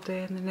beautiful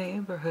day in the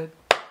neighborhood.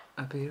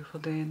 A beautiful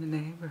day in the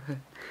neighborhood.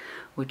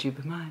 Would you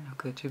be mine, or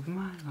could you be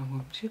mine, or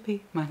won't you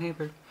be my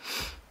neighbor?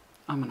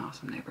 I'm an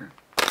awesome neighbor.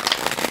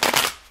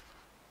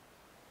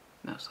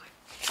 Mostly.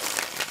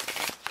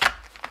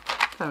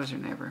 If I was your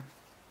neighbor.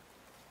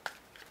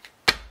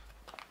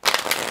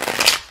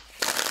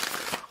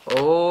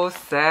 Oh,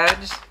 Sag.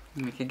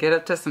 We could get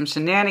up to some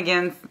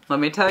shenanigans. Let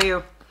me tell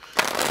you.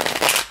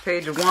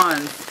 Page of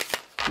Wands.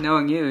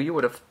 Knowing you, you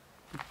would have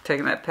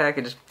taken that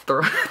package,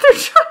 thrown it in the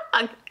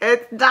trunk.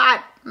 It's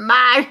not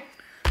mine.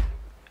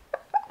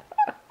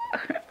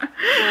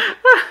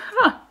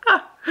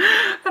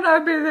 And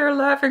I'd be there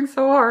laughing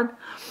so hard.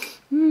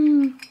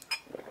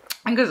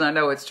 Because I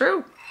know it's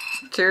true.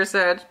 Cheers,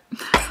 Sag.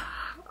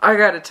 I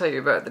gotta tell you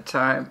about the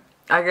time.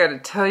 I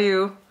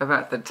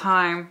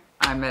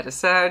met a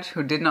Sag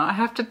who did not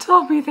have to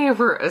tell me they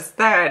were a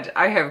Sag.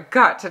 I have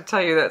got to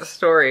tell you that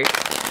story.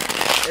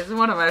 It's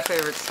one of my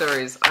favorite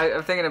stories.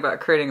 I'm thinking about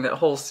creating that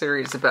whole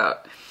series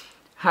about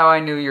how I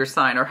knew your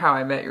sign or how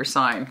I met your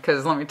sign.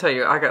 Because let me tell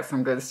you, I got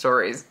some good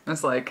stories.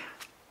 It's like,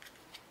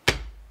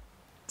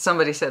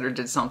 somebody said or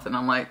did something.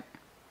 I'm like,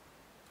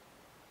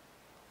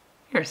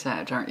 you're a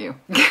Sag, aren't you?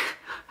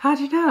 How'd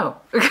you know?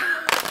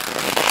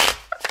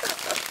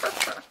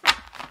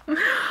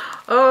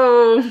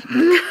 Oh.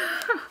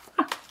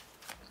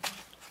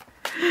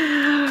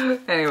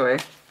 Anyway,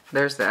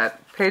 there's that.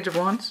 Page of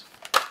Wands.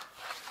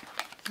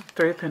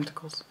 Three of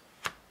Pentacles.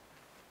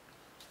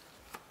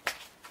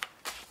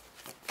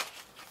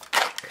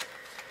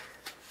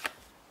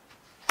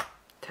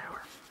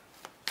 Tower.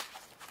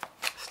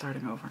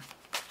 Starting over.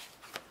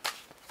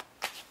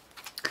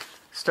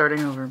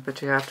 starting over,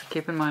 but you have to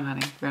keep in mind,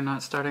 honey, you're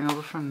not starting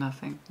over from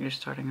nothing. You're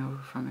starting over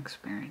from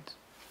experience.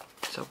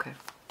 It's okay.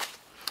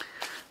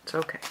 It's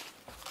okay.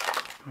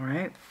 All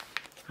right?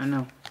 I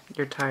know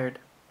you're tired,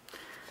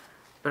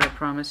 but I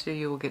promise you,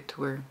 you will get to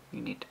where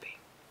you need to be.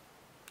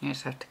 You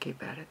just have to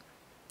keep at it.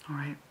 All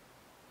right?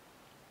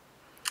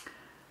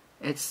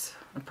 It's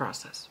a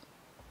process.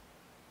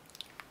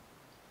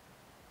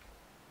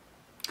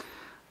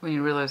 When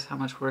you realize how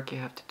much work you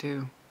have to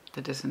do to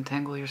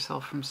disentangle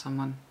yourself from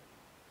someone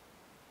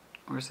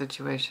or a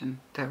situation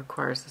that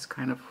requires this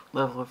kind of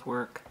level of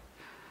work.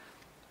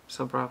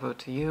 So bravo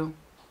to you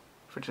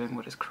for doing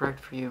what is correct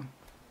for you.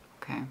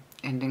 Okay?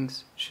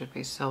 Endings should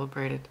be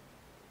celebrated.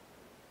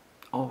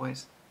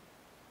 Always.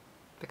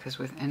 Because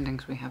with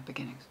endings we have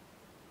beginnings.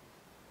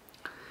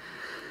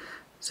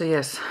 So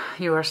yes,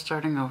 you are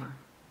starting over.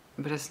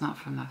 But it's not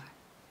from nothing.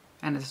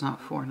 And it's not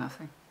for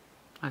nothing.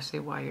 I see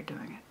why you're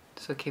doing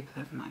it. So keep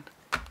that in mind.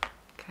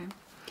 Okay?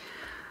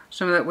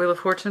 Show me that Wheel of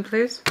Fortune,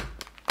 please.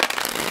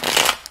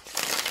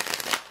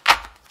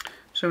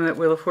 Show me that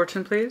Wheel of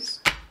Fortune, please.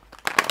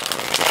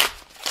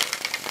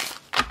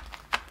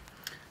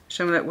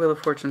 Show me that Wheel of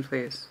Fortune,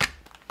 please.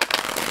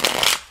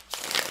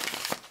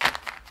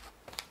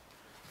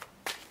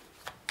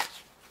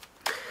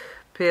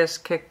 P.S.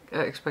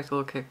 Expect a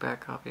little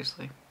kickback,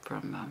 obviously,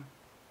 from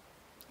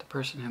the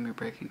person whom you're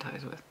breaking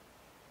ties with.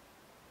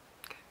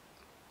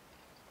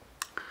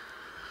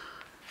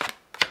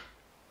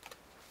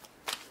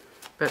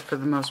 But for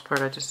the most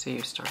part, I just see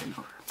you starting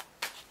over.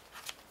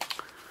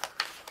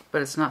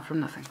 But it's not from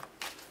nothing.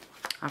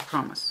 I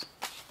promise.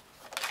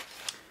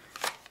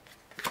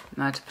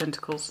 Knight of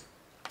Pentacles.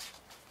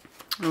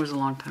 It was a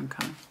long time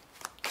coming.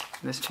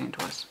 This change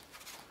was.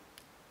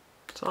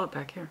 Saw it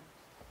back here.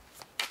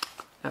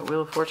 That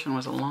Wheel of Fortune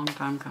was a long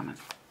time coming.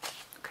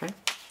 Okay?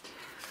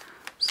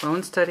 Slow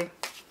and steady.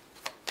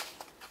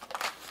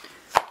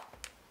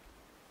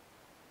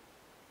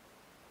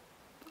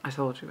 I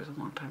told you it was a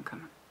long time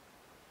coming.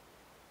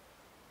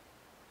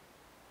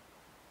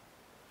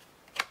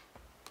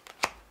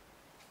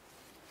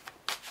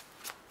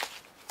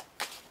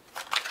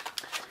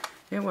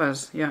 It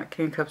was. Yeah,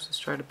 King of Cups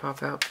just tried to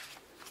pop out.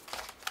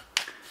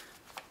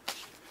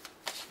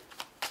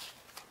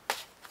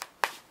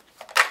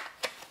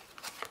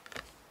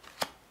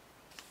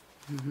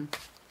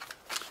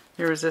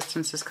 Your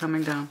resistance is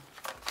coming down.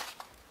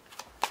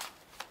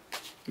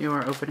 You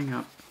are opening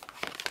up.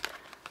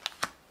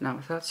 Not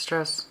without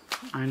stress,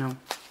 I know.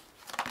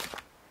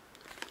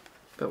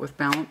 But with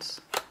balance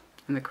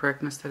and the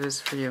correctness that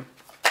is for you.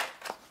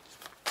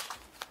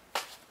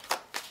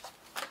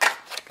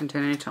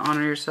 Continue to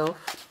honor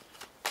yourself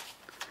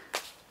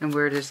and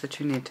where it is that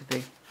you need to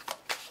be.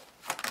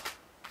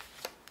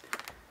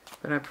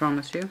 But I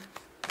promise you,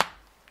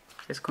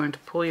 it's going to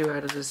pull you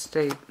out of this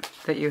state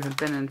that you have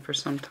been in for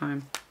some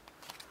time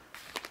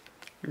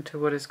into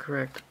what is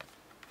correct.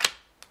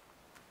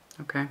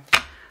 Okay?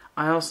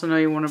 I also know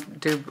you want to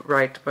do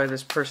right by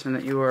this person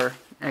that you are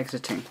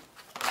exiting.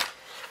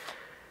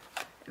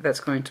 That's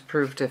going to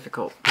prove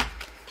difficult.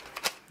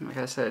 Like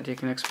I said, you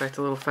can expect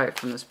a little fight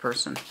from this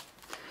person.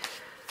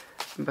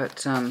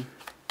 But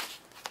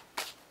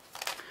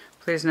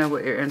please know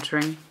what you're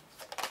entering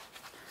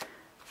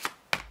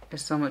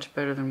is so much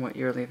better than what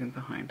you're leaving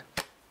behind.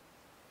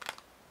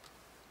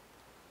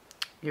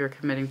 You're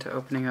committing to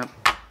opening up.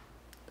 The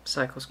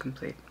cycle's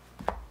complete.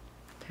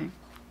 Okay?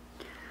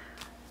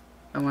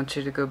 I want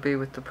you to go be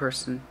with the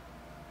person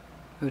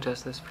who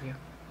does this for you.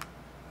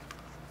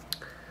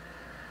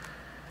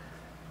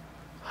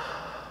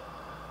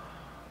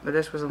 But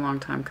this was a long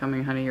time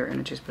coming, honey. Your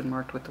energy's been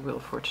marked with the Wheel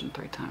of Fortune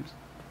 3 times.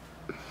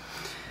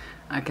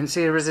 I can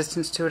see a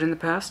resistance to it in the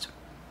past.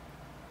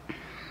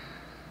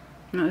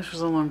 No, this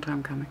was a long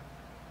time coming.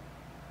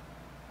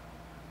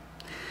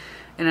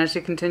 And as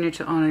you continue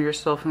to honor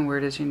yourself and where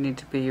it is you need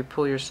to be, you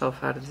pull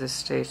yourself out of this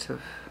state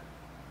of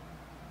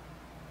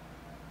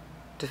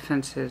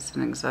defenses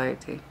and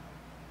anxiety,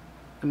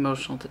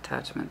 emotional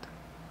detachment,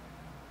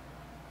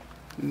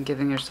 and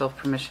giving yourself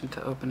permission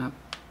to open up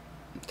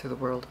to the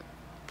world.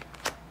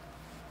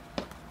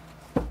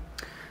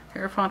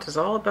 Hierophant is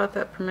all about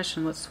that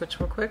permission. Let's switch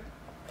real quick.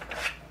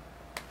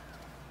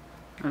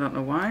 I don't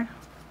know why.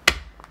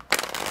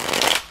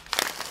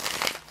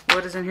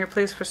 What is in here,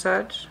 please, for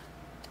Sag?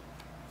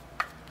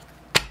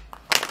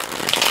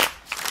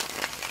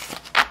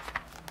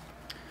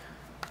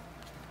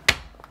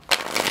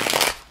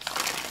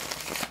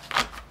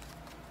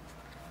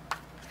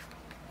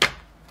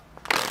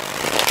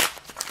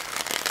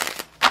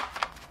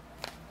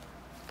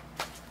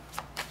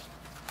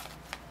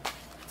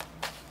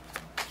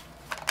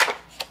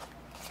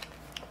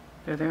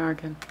 There they are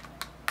again.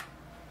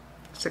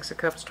 6 of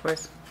Cups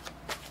twice.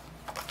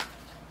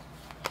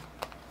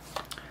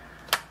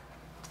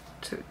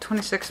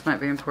 26 might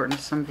be important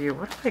to some of you.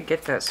 Why do I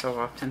get that so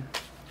often?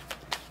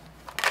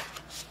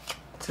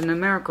 It's a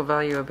numerical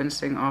value I've been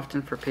seeing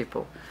often for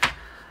people.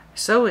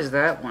 So is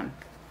that one.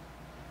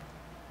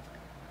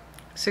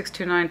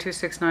 629,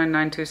 269,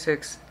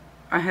 926.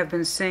 I have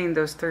been seeing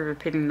those 3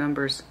 repeating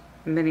numbers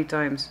many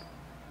times.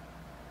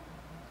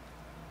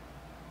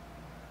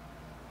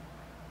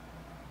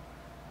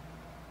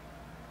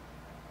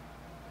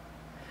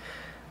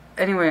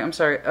 Anyway, I'm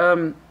sorry.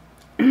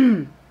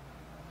 In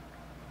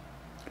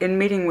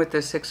meeting with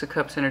the Six of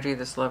Cups energy,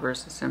 this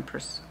Lovers, this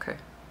Empress, okay.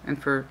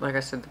 And for, like I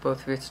said, the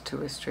both of you, it's a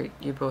two-way street.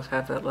 You both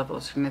have that level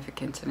of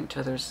significance in each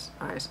other's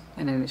eyes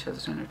and in each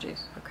other's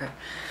energies, okay.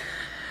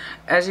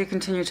 As you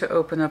continue to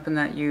open up in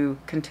that, you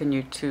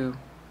continue to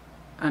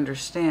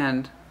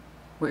understand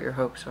what your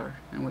hopes are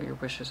and what your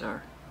wishes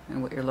are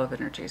and what your love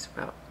energy is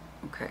about,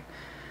 okay.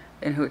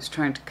 And who it's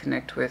trying to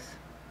connect with.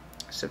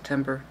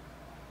 September,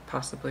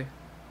 possibly.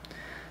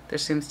 There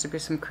seems to be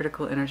some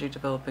critical energy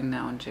developing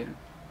now in June,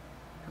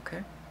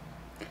 okay.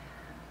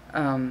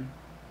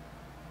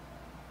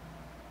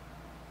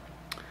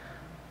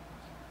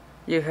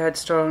 You had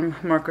strong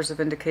markers of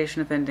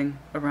indication of ending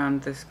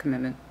around this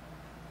commitment.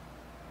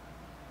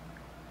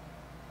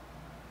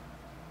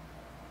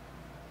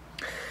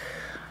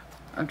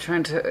 I'm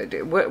trying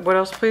to... What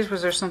else, please?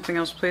 Was there something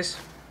else, please?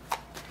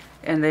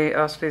 And they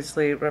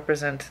obviously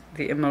represent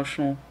the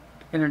emotional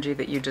energy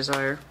that you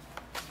desire.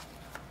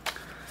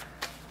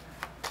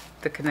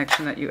 The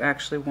connection that you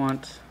actually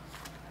want.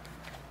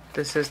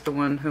 This is the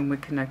one whom we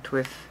connect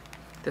with.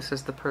 This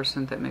is the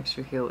person that makes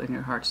you heal in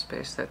your heart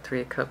space. That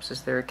Three of Cups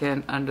is there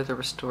again under the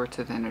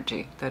restorative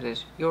energy. That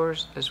is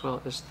yours as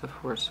well as the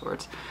Four of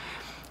Swords.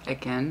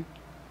 Again,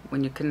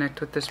 when you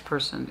connect with this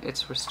person,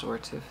 it's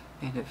restorative.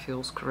 And it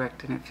feels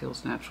correct and it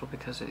feels natural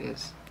because it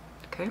is.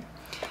 Okay?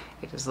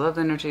 It is love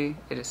energy.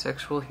 It is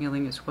sexual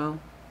healing as well.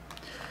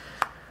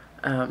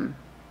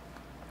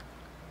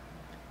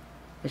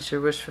 It's your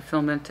wish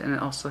fulfillment, and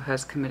it also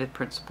has committed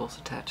principles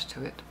attached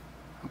to it.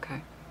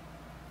 Okay?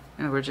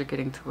 In other words, you're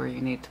getting to where you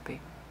need to be.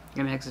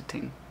 You're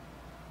exiting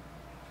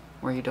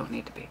where you don't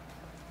need to be.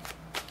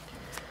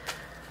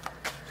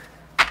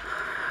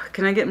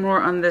 Can I get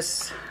more on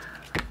this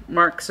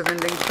marks of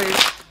ending,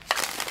 please?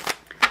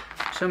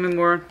 Show me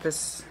more.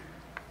 The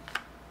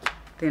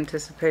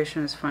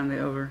anticipation is finally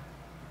over.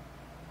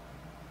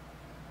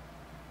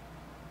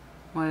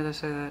 Why did I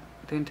say that?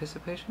 The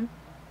anticipation?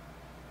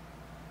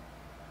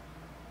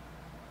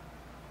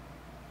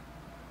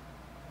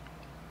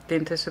 The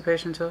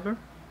anticipation's over?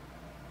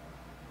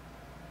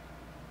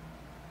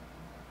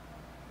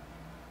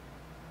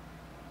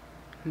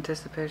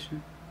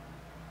 Anticipation.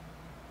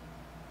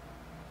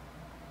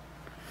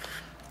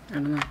 I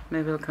don't know.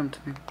 Maybe it'll come to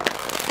me.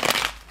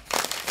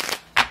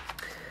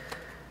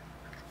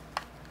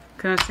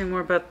 Can I see more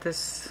about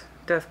this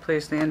death,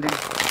 please? The ending.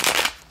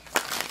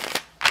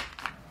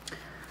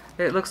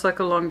 It looks like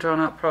a long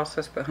drawn-out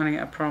process, but honey,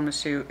 I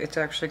promise you, it's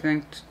actually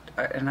going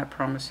to, and I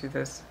promise you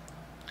this,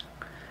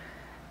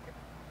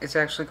 it's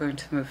actually going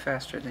to move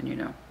faster than you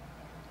know.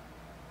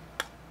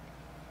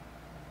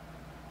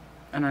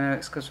 And I know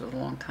it's because of a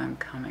long time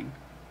coming.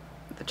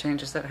 The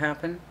changes that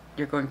happen,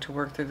 you're going to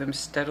work through them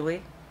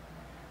steadily,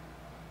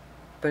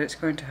 but it's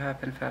going to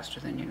happen faster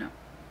than you know.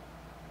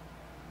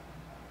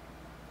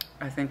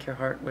 I think your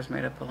heart was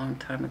made up a long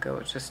time ago.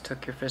 It just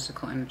took your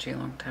physical energy a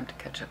long time to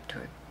catch up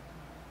to it.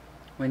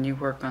 When you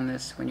work on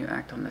this, when you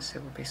act on this,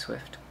 it will be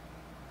swift.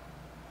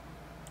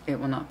 It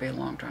will not be a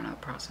long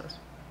drawn-out process.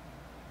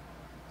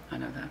 I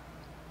know that.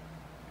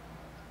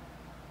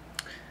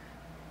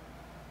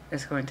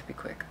 It's going to be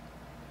quick.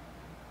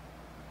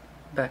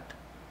 But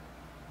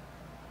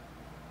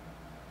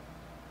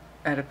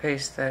at a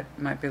pace that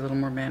might be a little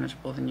more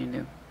manageable than you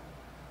knew.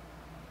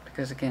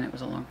 Because again, it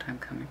was a long time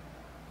coming.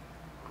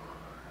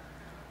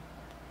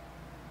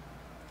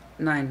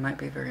 9 might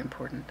be very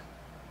important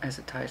as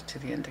it ties to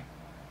the ending.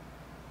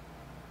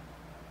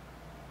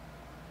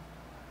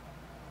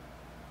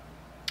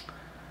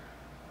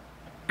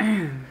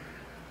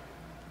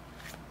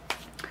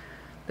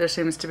 There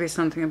seems to be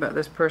something about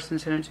this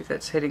person's energy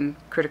that's hitting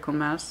critical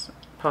mass,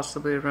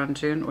 possibly around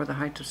June or the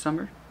height of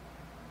summer.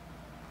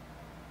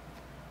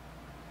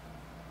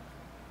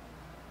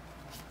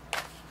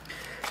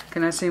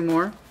 Can I see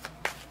more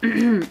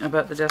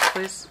about the death,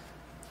 please?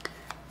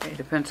 8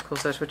 of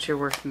Pentacles, that's what you're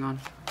working on.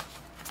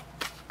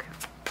 Okay.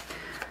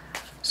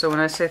 So when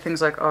I say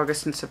things like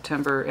August and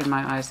September, in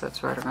my eyes,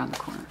 that's right around the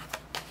corner.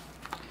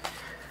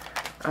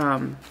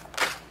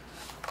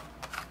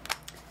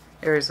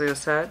 Aries, Leo,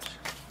 Sag.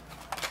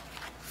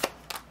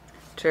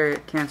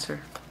 Chariot,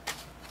 Cancer.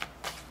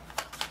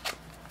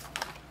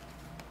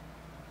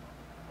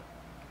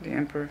 The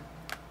Emperor.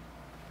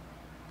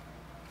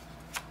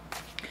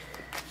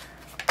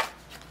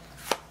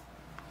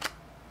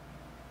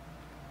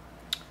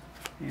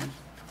 Yeah.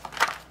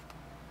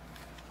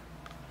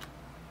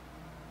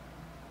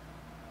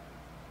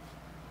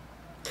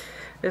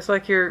 It's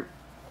like your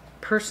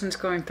person's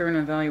going through an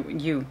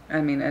evaluation.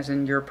 As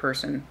in your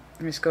person,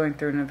 is going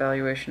through an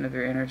evaluation of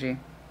your energy.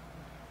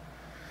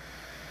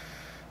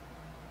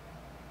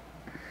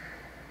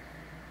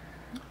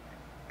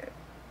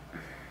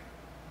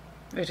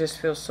 It just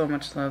feels so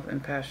much love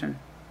and passion.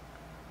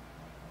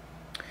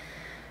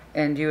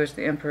 And you as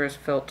the Emperor has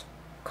felt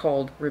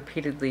called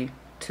repeatedly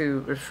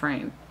to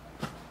refrain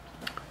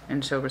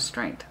and show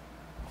restraint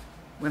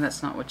when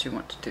that's not what you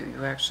want to do.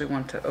 You actually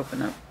want to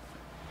open up.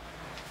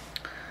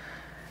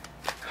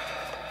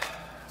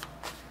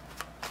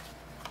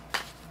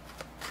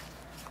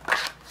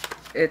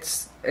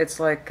 It's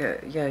like,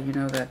 yeah, you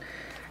know that.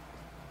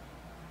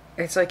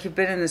 It's like you've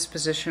been in this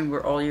position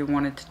where all you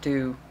wanted to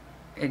do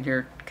in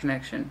your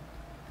connection,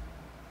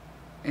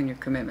 in your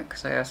commitment,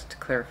 because I asked to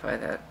clarify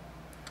that.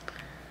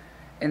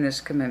 In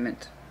this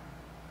commitment,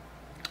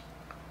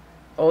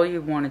 all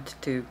you wanted to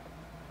do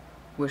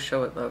was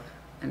show it love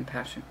and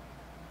passion,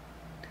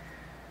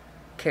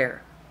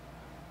 care,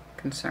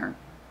 concern,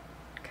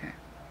 okay,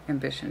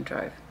 ambition,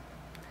 drive.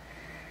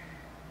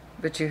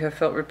 But you have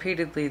felt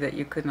repeatedly that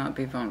you could not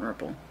be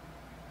vulnerable,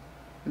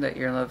 that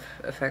your love,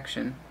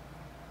 affection,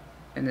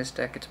 in this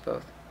deck it's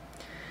both,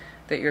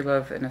 that your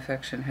love and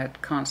affection had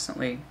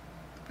constantly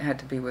had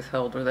to be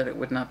withheld, or that it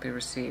would not be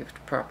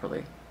received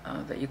properly,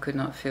 that you could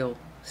not feel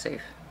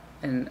safe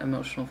in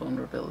emotional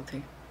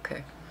vulnerability.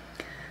 Okay.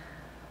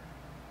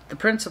 The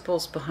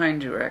principles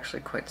behind you are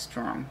actually quite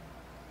strong.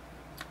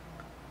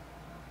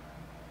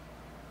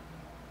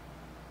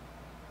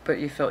 But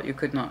you felt you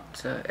could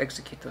not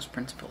execute those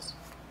principles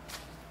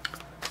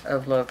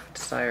of love,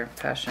 desire,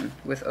 passion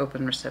with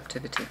open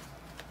receptivity.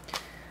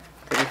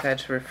 That you've had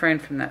to refrain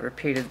from that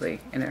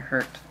repeatedly, and it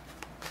hurt.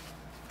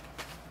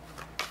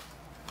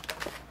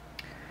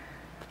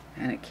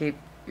 And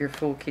your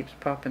Fool keeps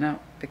popping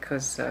out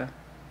because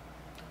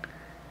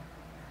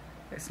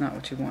it's not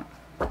what you want.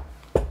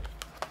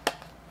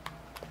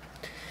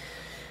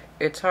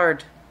 It's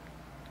hard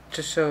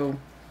to show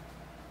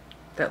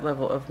that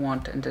level of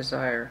want and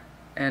desire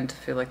and to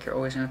feel like you're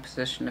always in a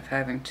position of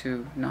having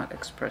to not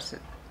express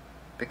it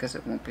because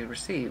it won't be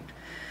received.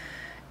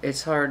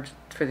 It's hard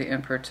for the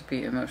Emperor to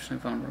be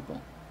emotionally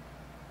vulnerable,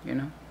 you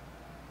know?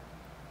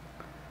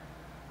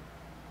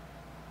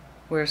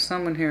 Whereas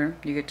someone here,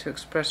 you get to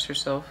express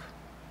yourself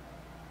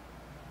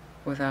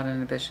without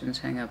inhibitions,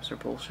 hang-ups, or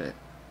bullshit.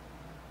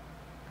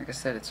 Like I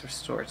said, it's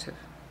restorative.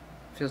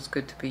 It feels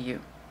good to be you,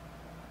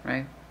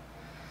 right?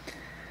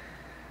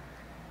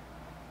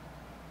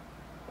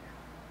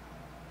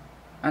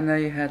 I know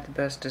you had the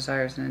best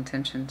desires and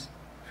intentions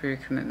for your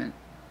commitment,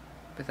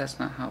 but that's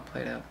not how it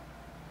played out.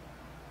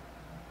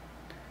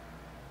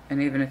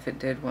 And even if it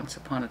did, once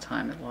upon a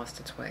time, it lost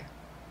its way.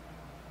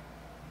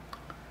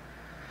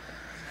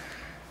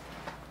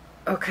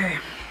 Okay.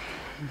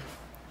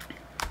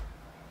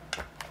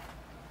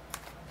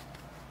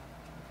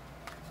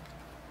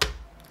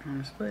 On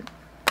a split.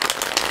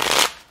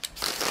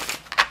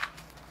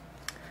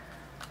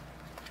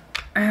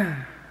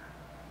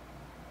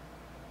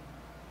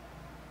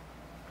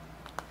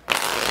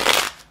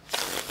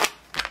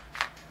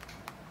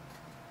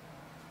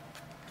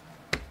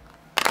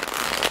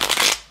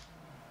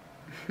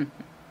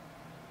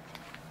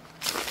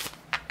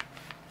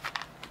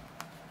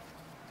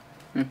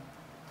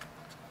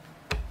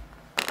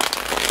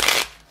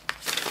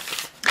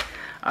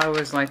 I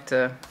always liked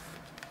the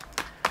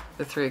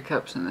Three of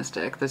Cups in this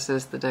deck. This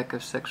is the deck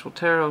of sexual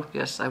tarot.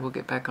 Yes, I will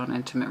get back on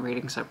intimate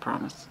readings, I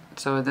promise.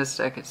 So in this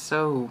deck, it's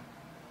so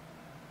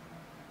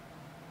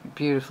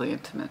beautifully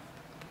intimate.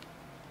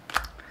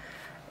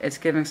 It's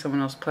giving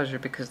someone else pleasure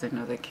because they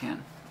know they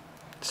can.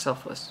 It's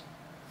selfless,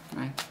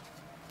 right?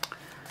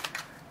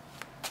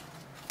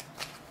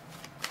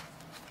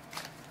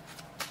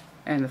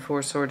 And the Four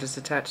of Swords is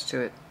attached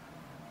to it.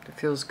 It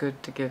feels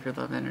good to give your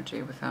love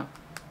energy without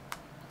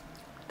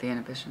the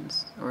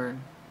inhibitions or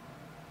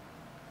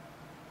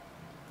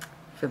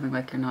feeling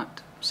like you're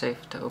not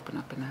safe to open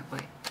up in that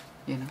way,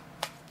 you know?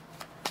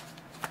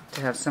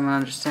 To have someone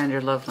understand your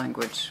love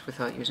language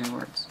without using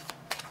words.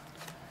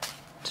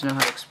 To know how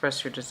to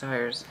express your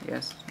desires.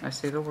 Yes, I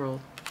see the world.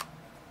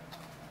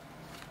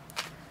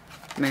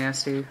 May I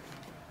see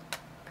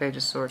Page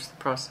of Swords, the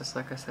process,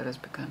 like I said, has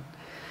begun.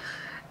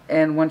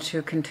 And once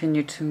you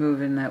continue to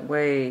move in that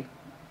way,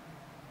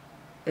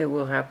 it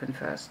will happen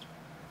fast.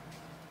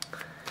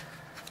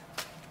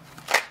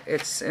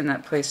 It's in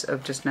that place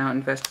of just now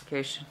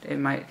investigation. It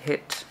might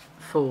hit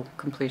full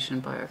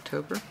completion by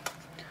October,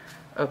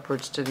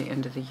 upwards to the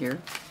end of the year.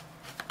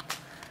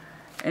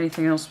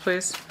 Anything else,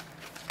 please?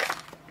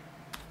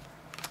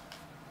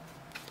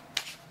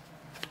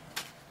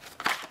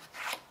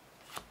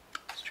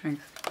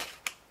 Strength.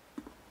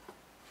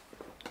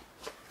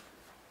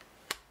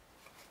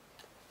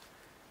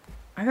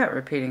 I got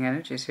repeating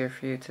energies here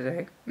for you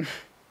today.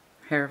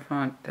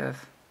 Hierophant,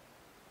 Death.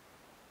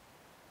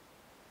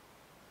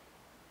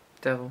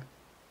 Devil.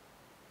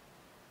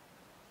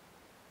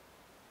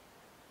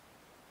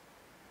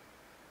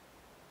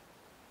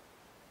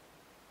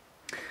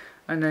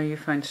 I know you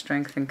find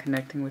strength in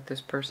connecting with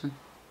this person.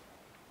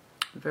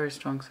 A very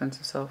strong sense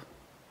of self.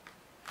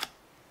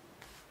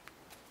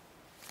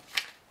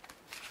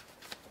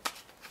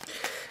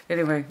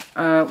 Anyway,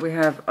 we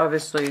have,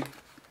 obviously,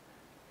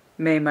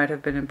 May might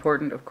have been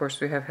important. Of course,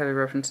 we have heavy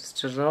references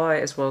to July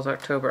as well as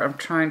October. I'm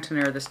trying to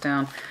narrow this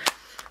down.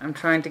 I'm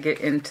trying to get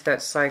into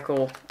that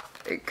cycle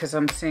because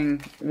I'm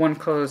seeing one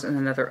close and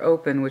another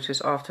open, which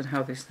is often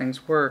how these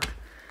things work.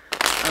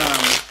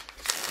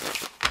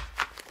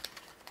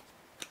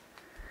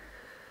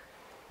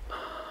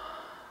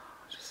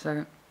 Just a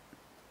second.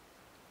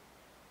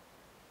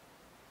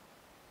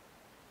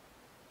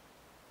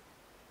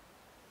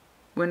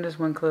 When does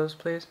one close,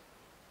 please?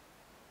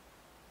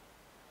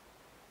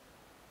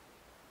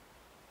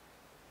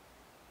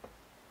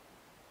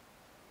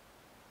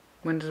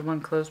 When does one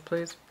close,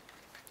 please?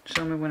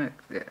 Show me when it...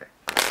 Yeah.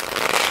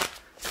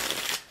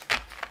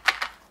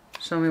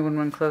 Show me when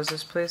one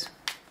closes, please.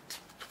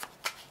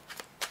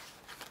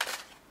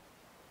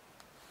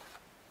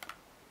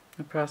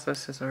 The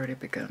process has already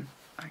begun,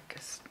 I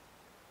guess.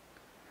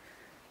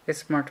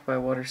 It's marked by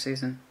water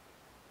season.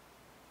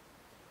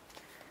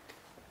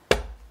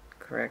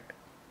 Correct.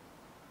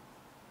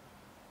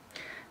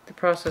 The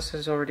process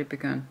has already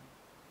begun,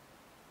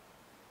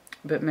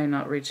 but may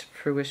not reach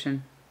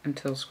fruition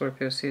until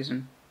Scorpio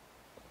season.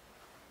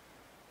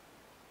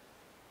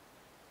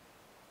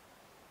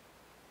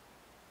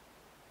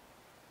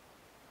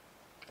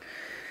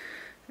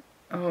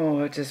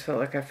 Oh, I just felt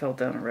like I fell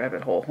down a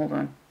rabbit hole. Hold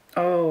on.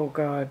 Oh,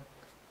 God.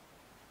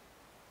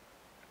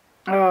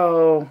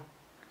 Oh.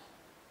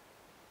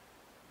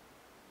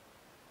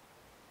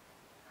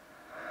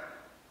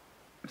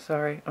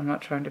 Sorry, I'm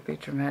not trying to be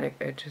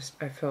dramatic.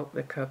 I felt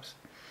the cups.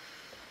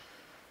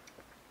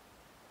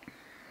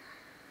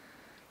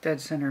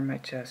 Dead center in my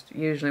chest.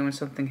 Usually when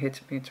something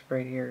hits me, it's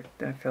right here.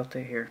 I felt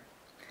it here.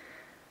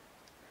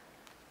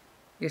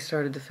 You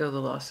started to feel the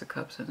loss of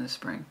cups in the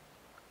spring.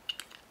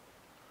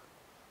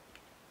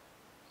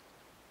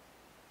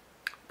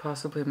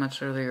 Possibly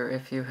much earlier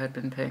if you had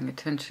been paying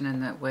attention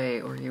in that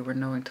way, or you were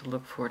knowing to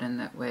look for it in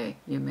that way.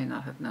 You may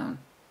not have known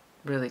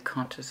really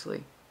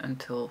consciously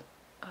until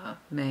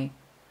May.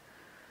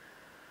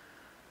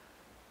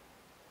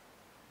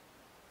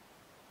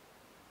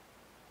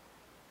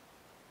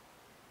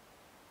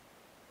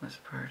 What's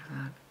prior to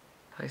that?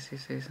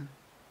 Pisces season.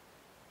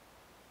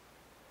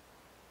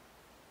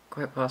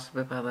 Quite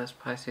possibly by last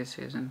Pisces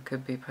season.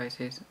 Could be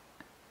Pisces.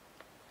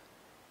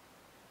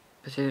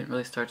 But you didn't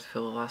really start to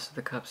feel the loss of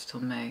the cups till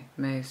May.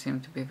 May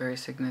seemed to be very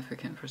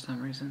significant for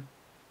some reason.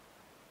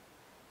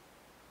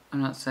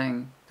 I'm not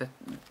saying that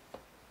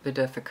the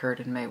death occurred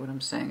in May. What I'm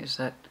saying is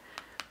that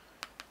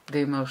the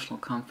emotional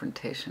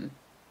confrontation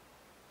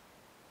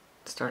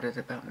started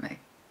about May.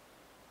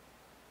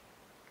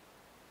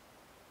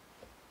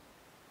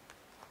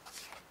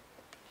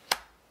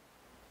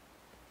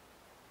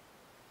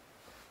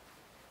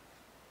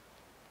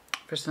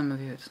 For some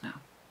of you, it's now.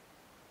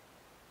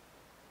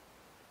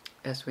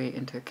 As we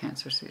enter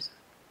Cancer season,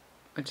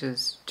 which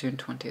is June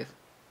 20th.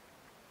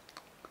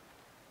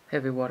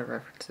 Heavy water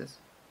references.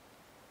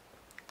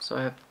 So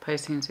I have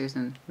Piscean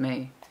season,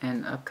 May,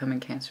 and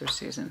upcoming Cancer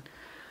season,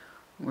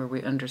 where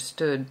we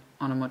understood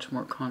on a much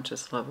more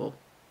conscious level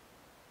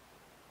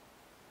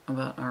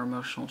about our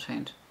emotional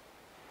change.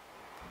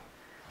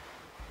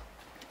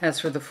 As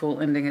for the full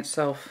ending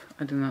itself,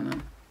 I do not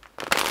know.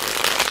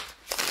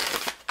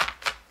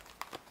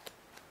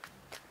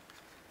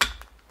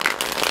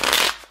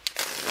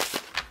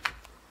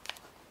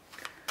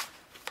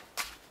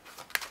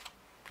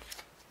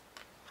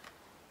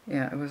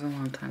 Yeah, it was a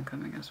long time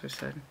coming, as we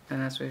said,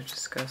 and as we've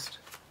discussed.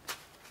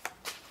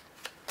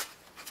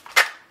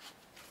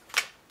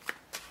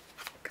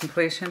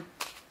 Completion,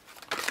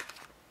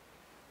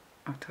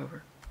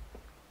 October.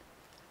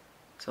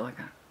 That's all I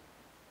got.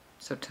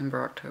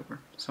 September, October,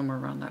 somewhere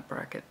around that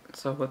bracket.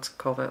 So let's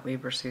call that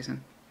Libra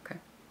season, okay?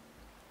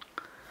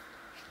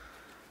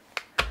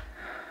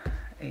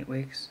 8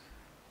 weeks.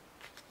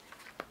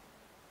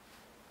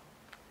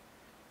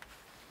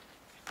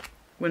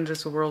 When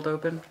does the world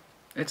open?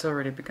 It's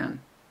already begun.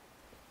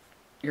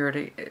 You're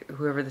already,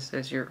 whoever this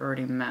is, you're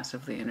already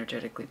massively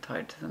energetically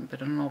tied to them,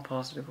 but in all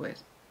positive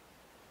ways.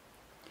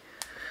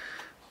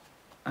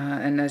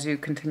 And as you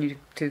continue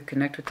to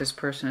connect with this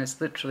person,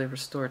 it's literally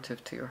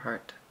restorative to your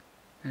heart.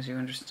 As you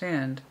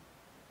understand,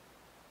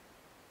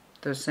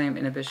 those same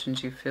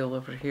inhibitions you feel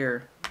over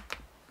here,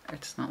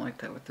 it's not like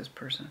that with this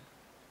person.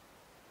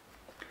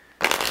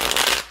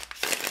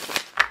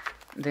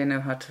 They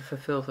know how to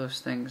fulfill those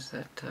things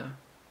that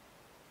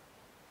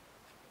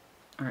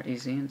are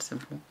easy and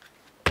simple.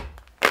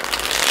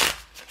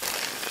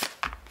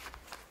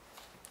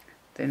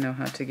 They know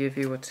how to give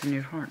you what's in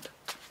your heart.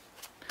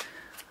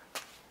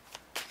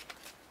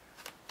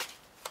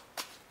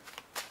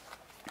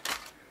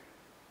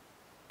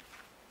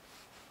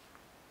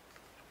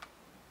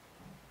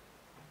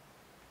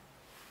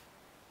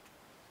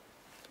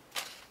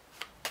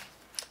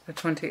 The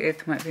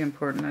 28th might be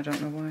important, I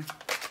don't know why.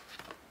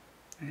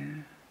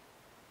 Yeah.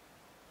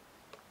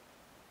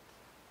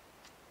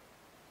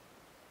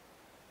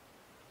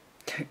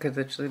 It could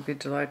literally be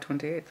July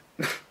 28th.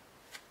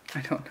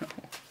 I don't know.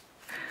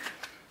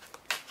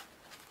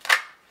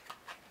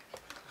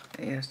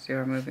 Yes, you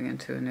are moving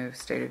into a new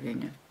state of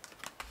union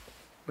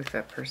with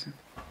that person.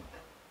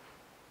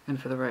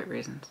 And for the right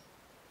reasons.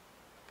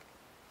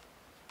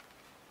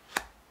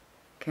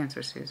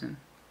 Cancer season.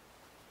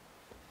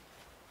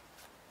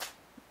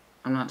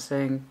 I'm not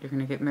saying you're going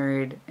to get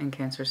married in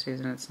Cancer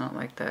season. It's not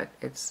like that.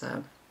 It's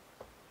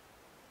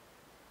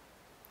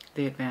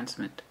the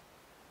advancement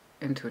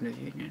into a new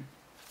union.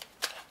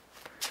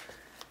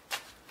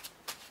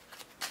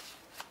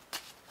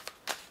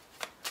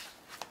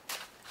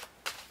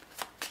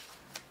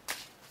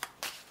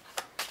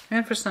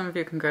 And for some of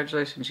you,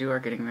 congratulations, you are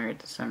getting married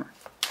this summer.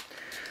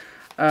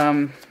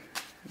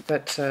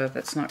 But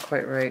that's not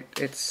quite right.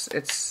 It's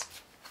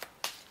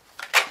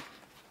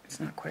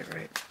not quite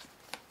right.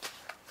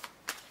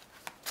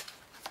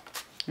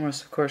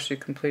 Unless, of course, you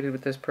completed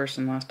with this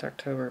person last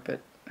October, but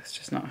that's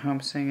just not how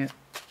I'm seeing it.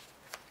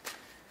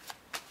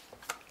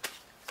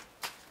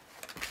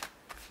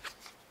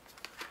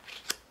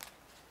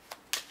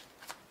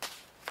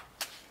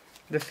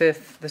 The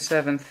 5th, the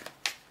 7th,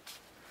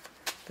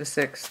 the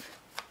 6th,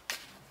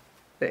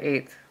 the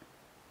 8th.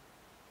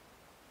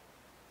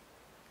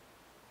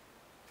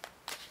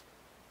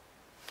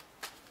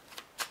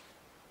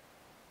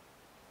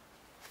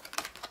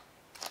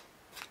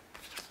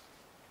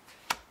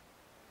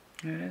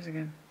 There it is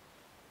again.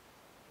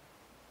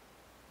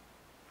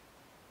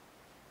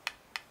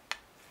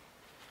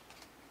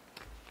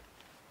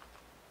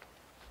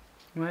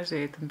 Why is the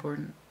 8th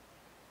important?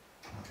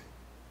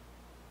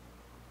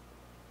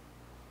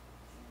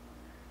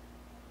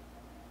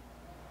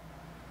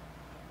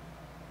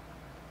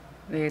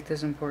 The 8th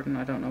is important.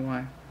 I don't know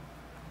why.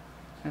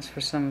 That's for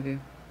some of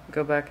you.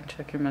 Go back and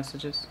check your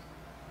messages.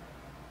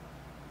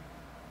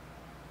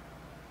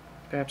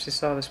 Perhaps you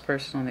saw this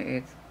person on the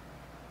 8th.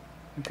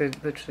 It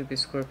could literally be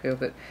Scorpio,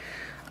 but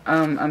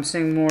I'm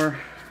seeing more.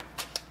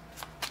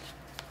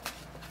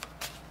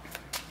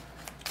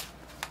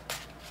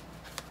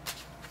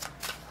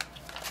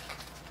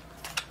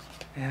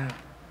 Yeah.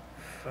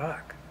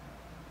 Fuck.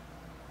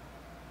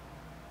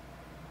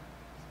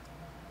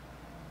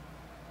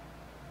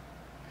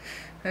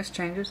 This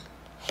changes.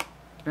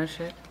 No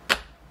shit.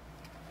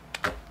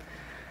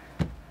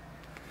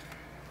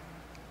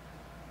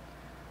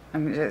 I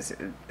mean,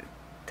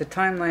 the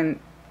timeline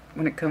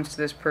when it comes to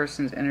this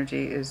person's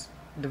energy is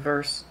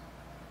diverse.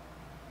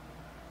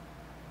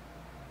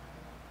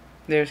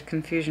 There's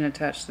confusion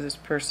attached to this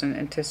person,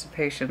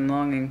 anticipation,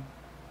 longing,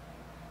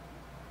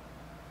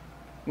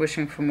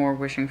 wishing for more,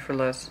 wishing for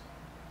less,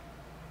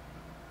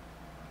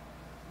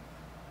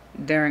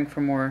 daring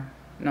for more,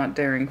 not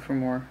daring for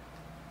more,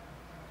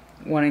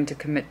 wanting to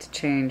commit to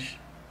change,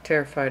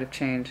 terrified of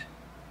change.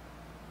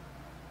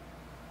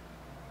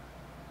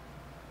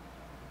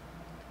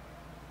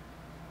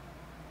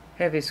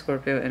 Heavy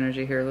Scorpio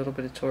energy here, a little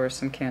bit of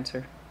Taurus and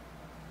Cancer.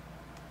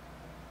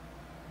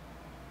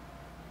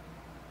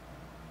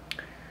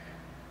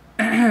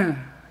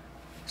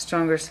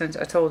 Stronger sense,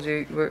 I told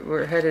you,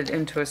 we're headed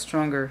into a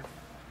stronger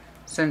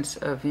sense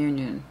of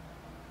union.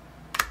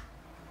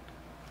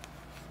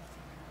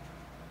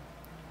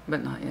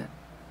 But not yet.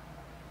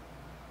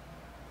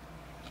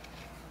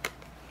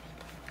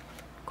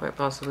 Quite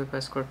possibly by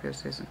Scorpio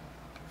season.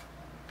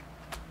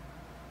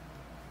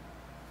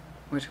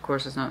 Which of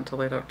course is not until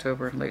late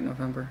October and late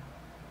November.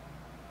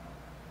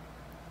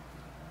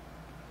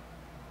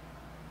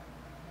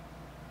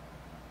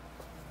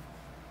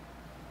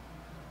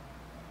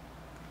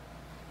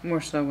 More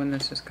so when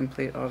this is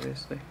complete,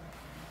 obviously.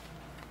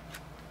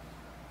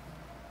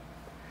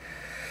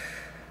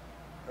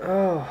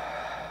 Oh.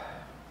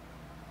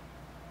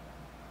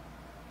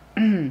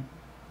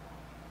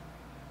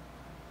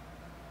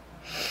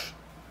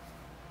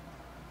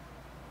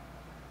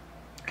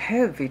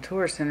 Heavy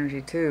Taurus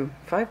energy too.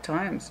 5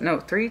 times. No,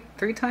 three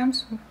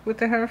times with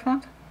the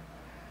Hierophant.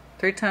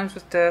 3 times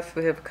with Death.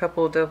 We have a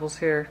couple of devils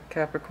here.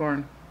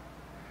 Capricorn.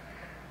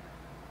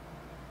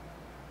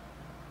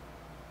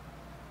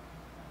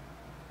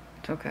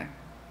 It's okay.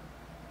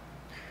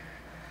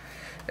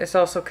 It's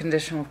also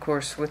conditional, of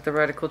course, with the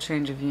radical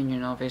change of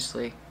union,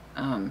 obviously,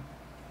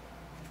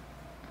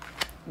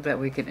 that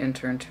we can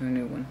enter into a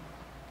new one.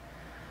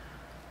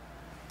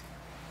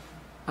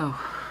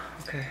 Oh,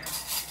 okay.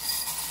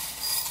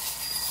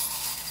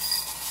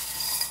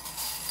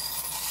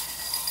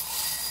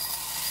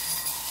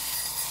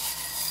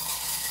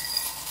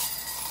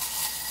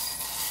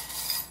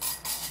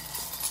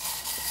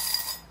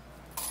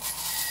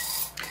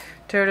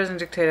 Tarot doesn't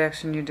dictate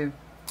action, you do.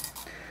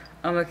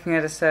 I'm looking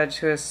at a Sag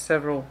who has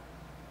several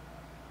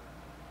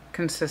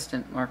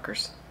consistent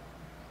markers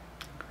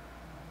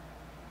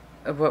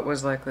of what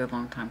was likely a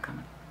long time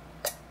coming.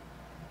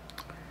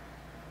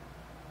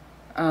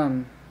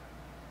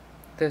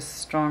 This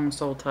strong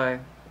soul tie.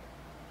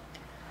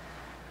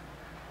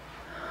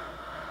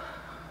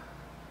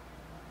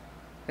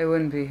 It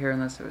wouldn't be here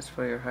unless it was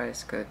for your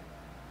highest good.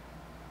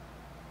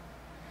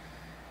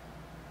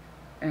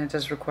 And it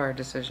does require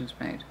decisions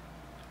made.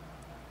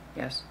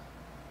 Yes.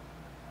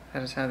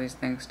 That is how these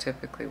things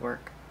typically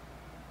work.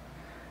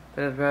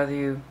 But I'd rather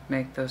you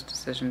make those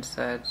decisions,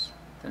 Sag,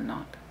 than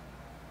not.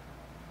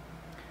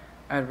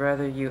 I'd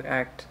rather you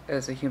act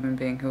as a human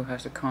being who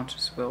has a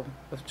conscious will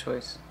of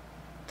choice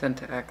than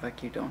to act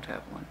like you don't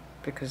have one.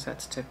 Because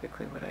that's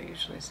typically what I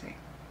usually see.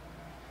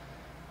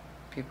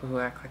 People who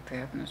act like they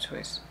have no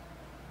choice.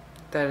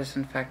 That is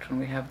in fact when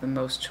we have the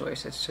most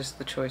choice. It's just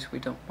the choice we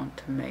don't want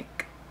to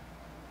make.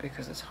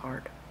 Because it's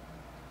hard.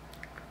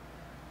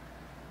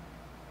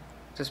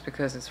 Just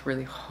because it's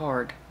really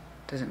hard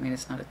doesn't mean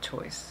it's not a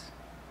choice.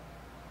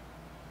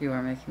 You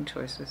are making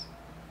choices.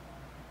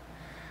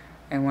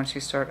 And once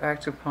you start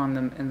acting upon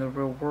them in the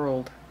real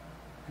world,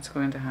 It's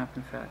going to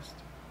happen fast.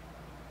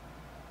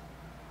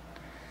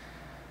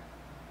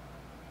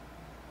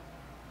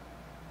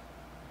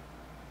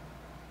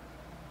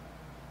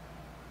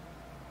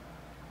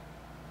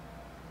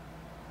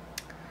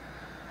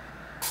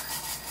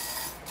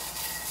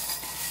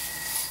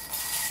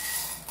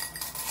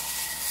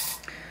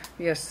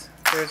 Yes,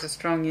 there's a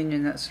strong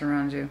union that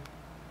surrounds you.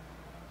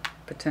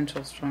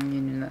 Potential strong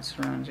union that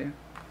surrounds you.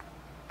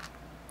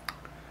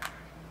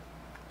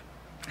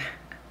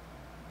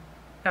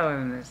 Oh, I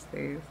miss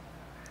these.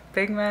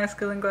 Big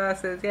masculine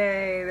glasses,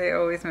 yay! They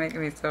always make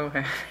me so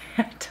happy.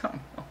 I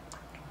don't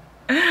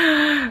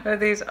know. But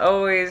these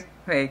always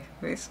make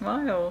me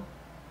smile.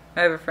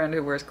 I have a friend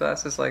who wears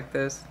glasses like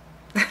this.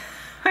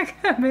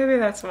 Maybe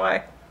that's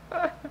why.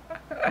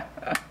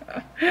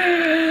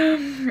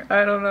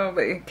 I don't know,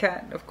 but you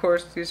can't, of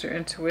course, use your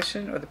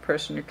intuition, or the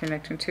person you're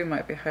connecting to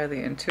might be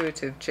highly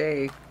intuitive.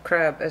 J,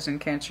 crab, as in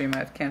Cancer, you might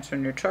have Cancer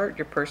in your chart.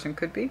 Your person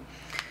could be.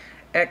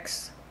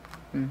 X,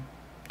 the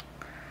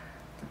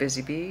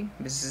busy bee.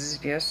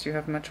 Yes, you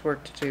have much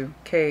work to do.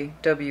 K,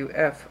 W,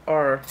 F,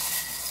 R.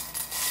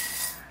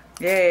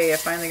 Yay, I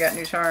finally got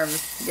new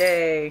charms.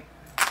 Yay.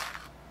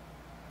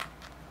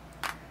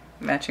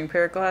 Matching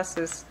pair of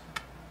glasses.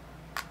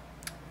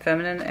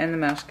 Feminine and the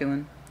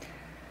masculine.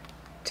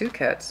 Two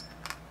cats.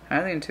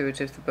 Highly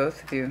intuitive to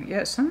both of you.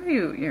 Yeah, some of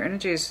you, your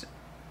energies...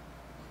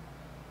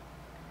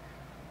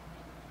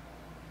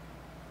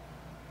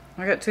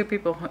 I got two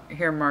people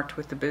here marked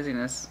with the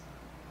busyness.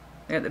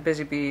 I got the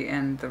busy bee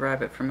and the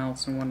rabbit from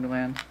Alice in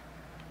Wonderland.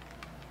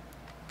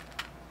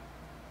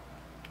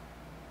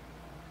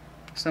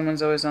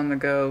 Someone's always on the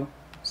go.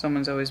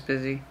 Someone's always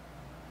busy.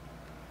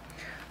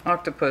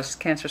 Octopus,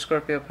 Cancer,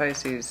 Scorpio,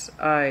 Pisces.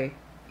 I,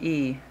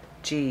 E,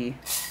 G.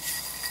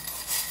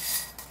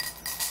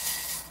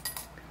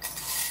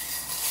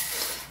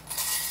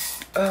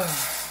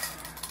 Oh,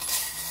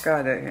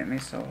 God, that hit me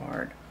so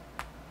hard.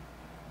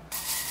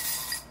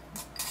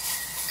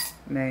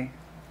 May.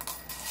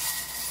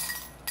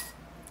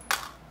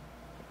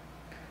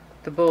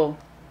 The bull,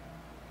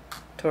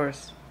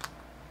 Taurus.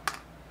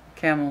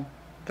 Camel,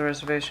 the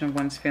reservation of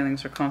one's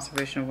feelings or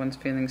conservation of one's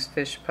feelings.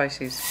 Fish,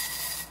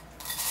 Pisces.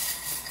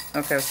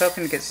 Okay, I was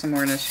hoping to get some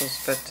more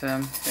initials, but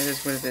it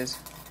is what it is.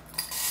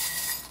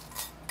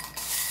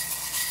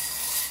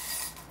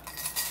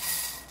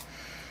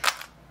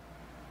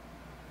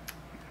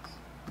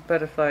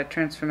 Butterfly,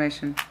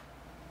 transformation,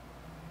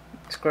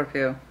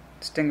 Scorpio,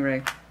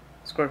 stingray,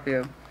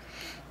 Scorpio,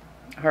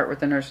 heart with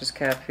the nurse's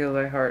cap, feel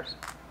thy heart.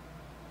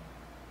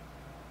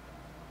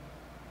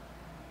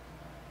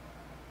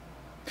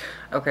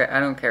 Okay, I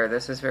don't care.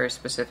 This is very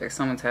specific.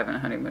 Someone's having a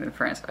honeymoon in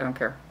France. I don't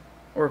care.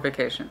 Or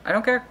vacation. I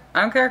don't care.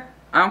 I don't care.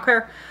 I don't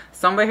care.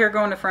 Somebody here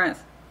going to France.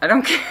 I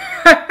don't care.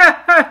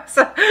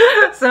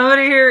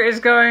 Somebody here is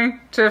going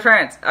to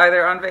France,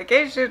 either on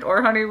vacation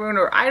or honeymoon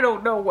or I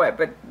don't know what,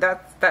 but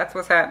that's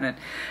what's happening.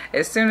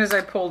 As soon as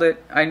I pulled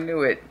it, I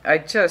knew it. I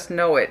just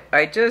know it.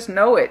 I just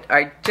know it.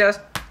 I just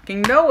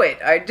fucking know it.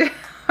 I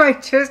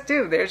just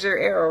do. There's your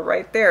arrow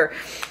right there.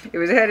 It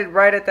was headed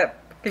right at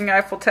that fucking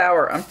Eiffel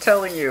Tower. I'm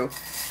telling you.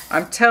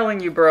 I'm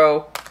telling you,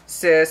 bro,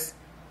 sis,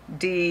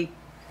 D,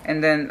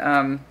 and then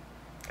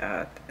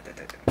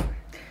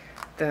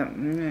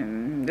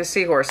the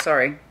seahorse,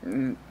 sorry.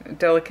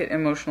 Delicate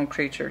emotional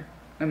creature.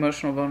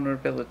 Emotional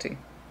vulnerability.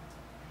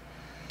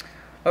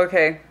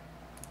 Okay.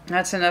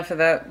 That's enough of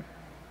that.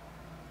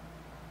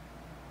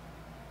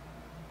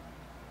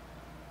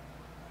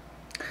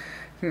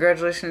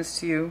 Congratulations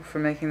to you for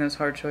making those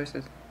hard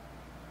choices.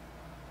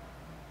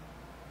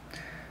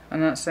 I'm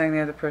not saying the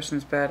other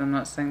person's bad. I'm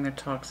not saying they're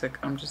toxic.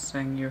 I'm just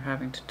saying you're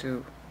having to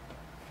do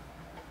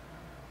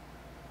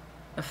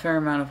a fair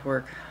amount of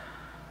work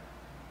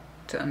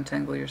to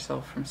untangle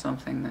yourself from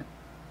something that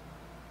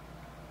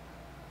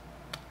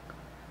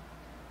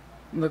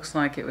looks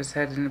like it was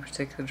headed in a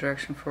particular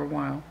direction for a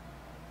while.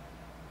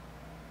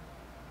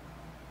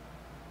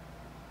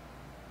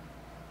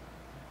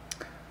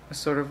 A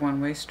sort of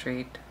one-way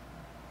street.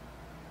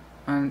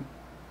 I'm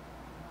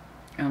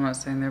not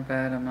saying they're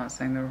bad. I'm not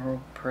saying they're a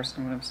horrible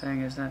person. What I'm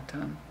saying is that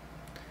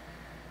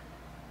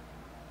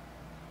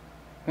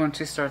once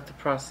you start the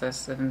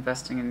process of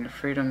investing in your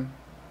freedom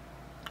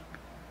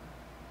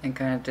and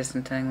kind of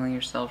disentangling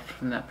yourself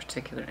from that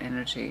particular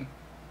energy,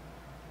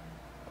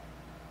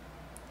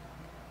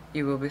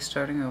 you will be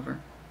starting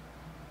over,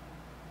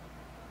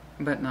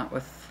 but not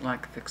with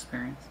lack of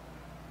experience.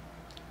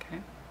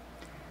 Okay?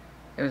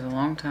 It was a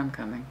long time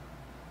coming,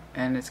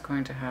 and it's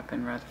going to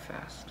happen rather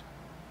fast.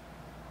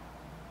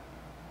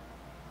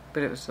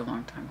 But it was a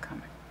long time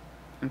coming.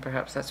 And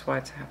perhaps that's why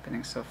it's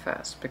happening so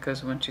fast,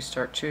 because once you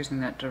start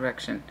choosing that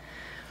direction,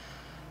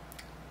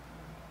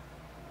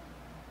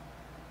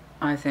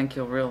 I think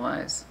you'll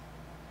realize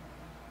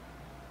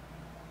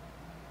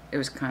it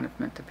was kind of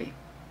meant to be.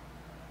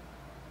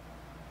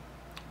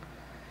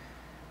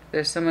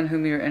 There's someone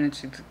whom you're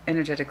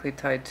energetically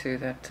tied to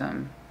that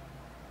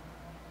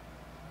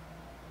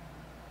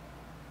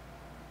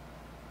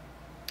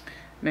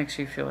makes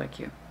you feel like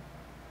you.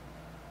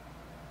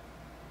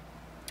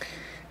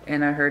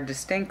 And I heard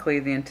distinctly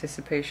the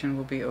anticipation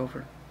will be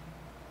over.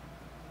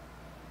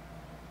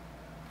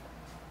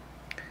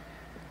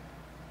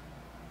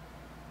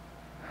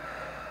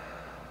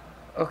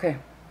 Okay.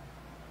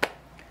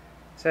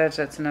 Sag,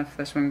 that's enough.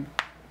 This one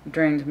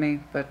drained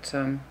me, but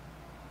in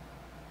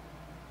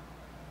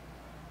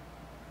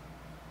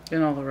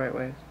all the right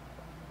ways.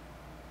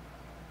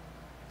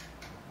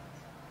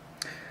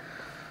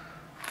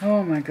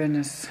 Oh my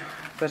goodness.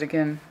 But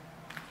again,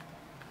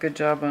 good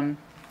job on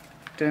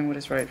doing what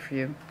is right for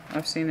you.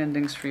 I've seen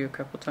endings for you a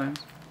couple times.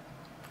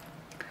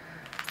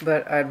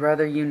 But I'd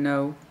rather you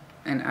know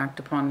and act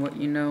upon what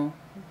you know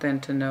than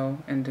to know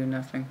and do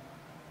nothing,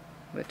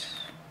 which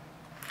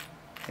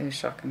is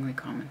shockingly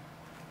common.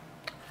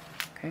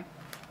 Okay?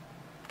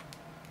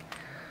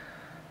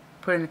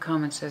 Put in the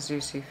comments as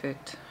you see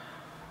fit.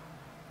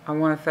 I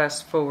want to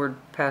fast forward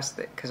past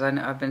it because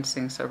I've been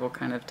seeing several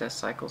kind of death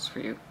cycles for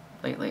you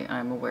lately.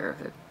 I'm aware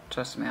of it.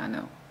 Trust me, I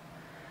know.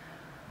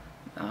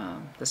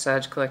 The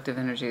Sag collective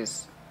energy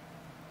is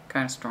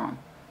kind of strong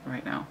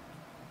right now.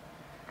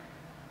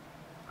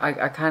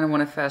 I kind of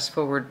want to fast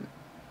forward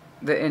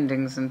the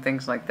endings and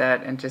things like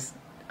that, and just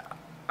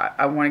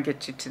I want to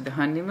get you to the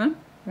honeymoon,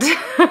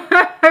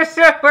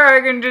 so where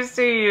I can just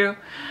see you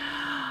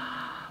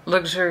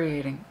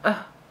luxuriating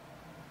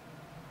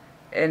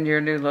in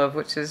your new love,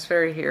 which is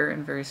very here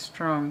and very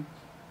strong.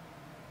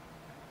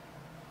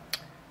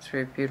 It's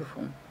very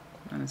beautiful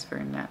and it's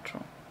very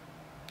natural.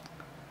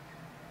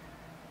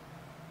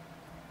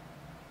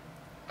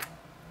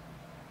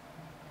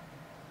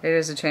 It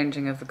is a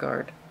changing of the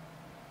guard.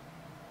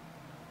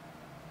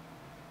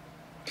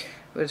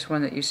 But it's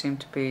one that you seem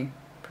to be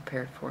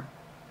prepared for.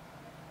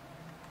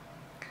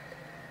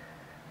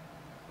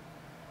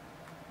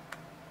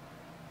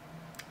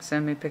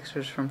 Send me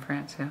pictures from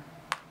France, yeah?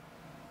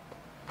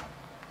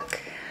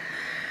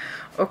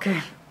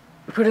 Okay.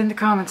 Put in the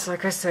comments,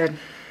 like I said.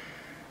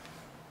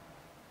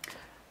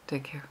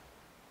 Take care.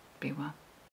 Be well.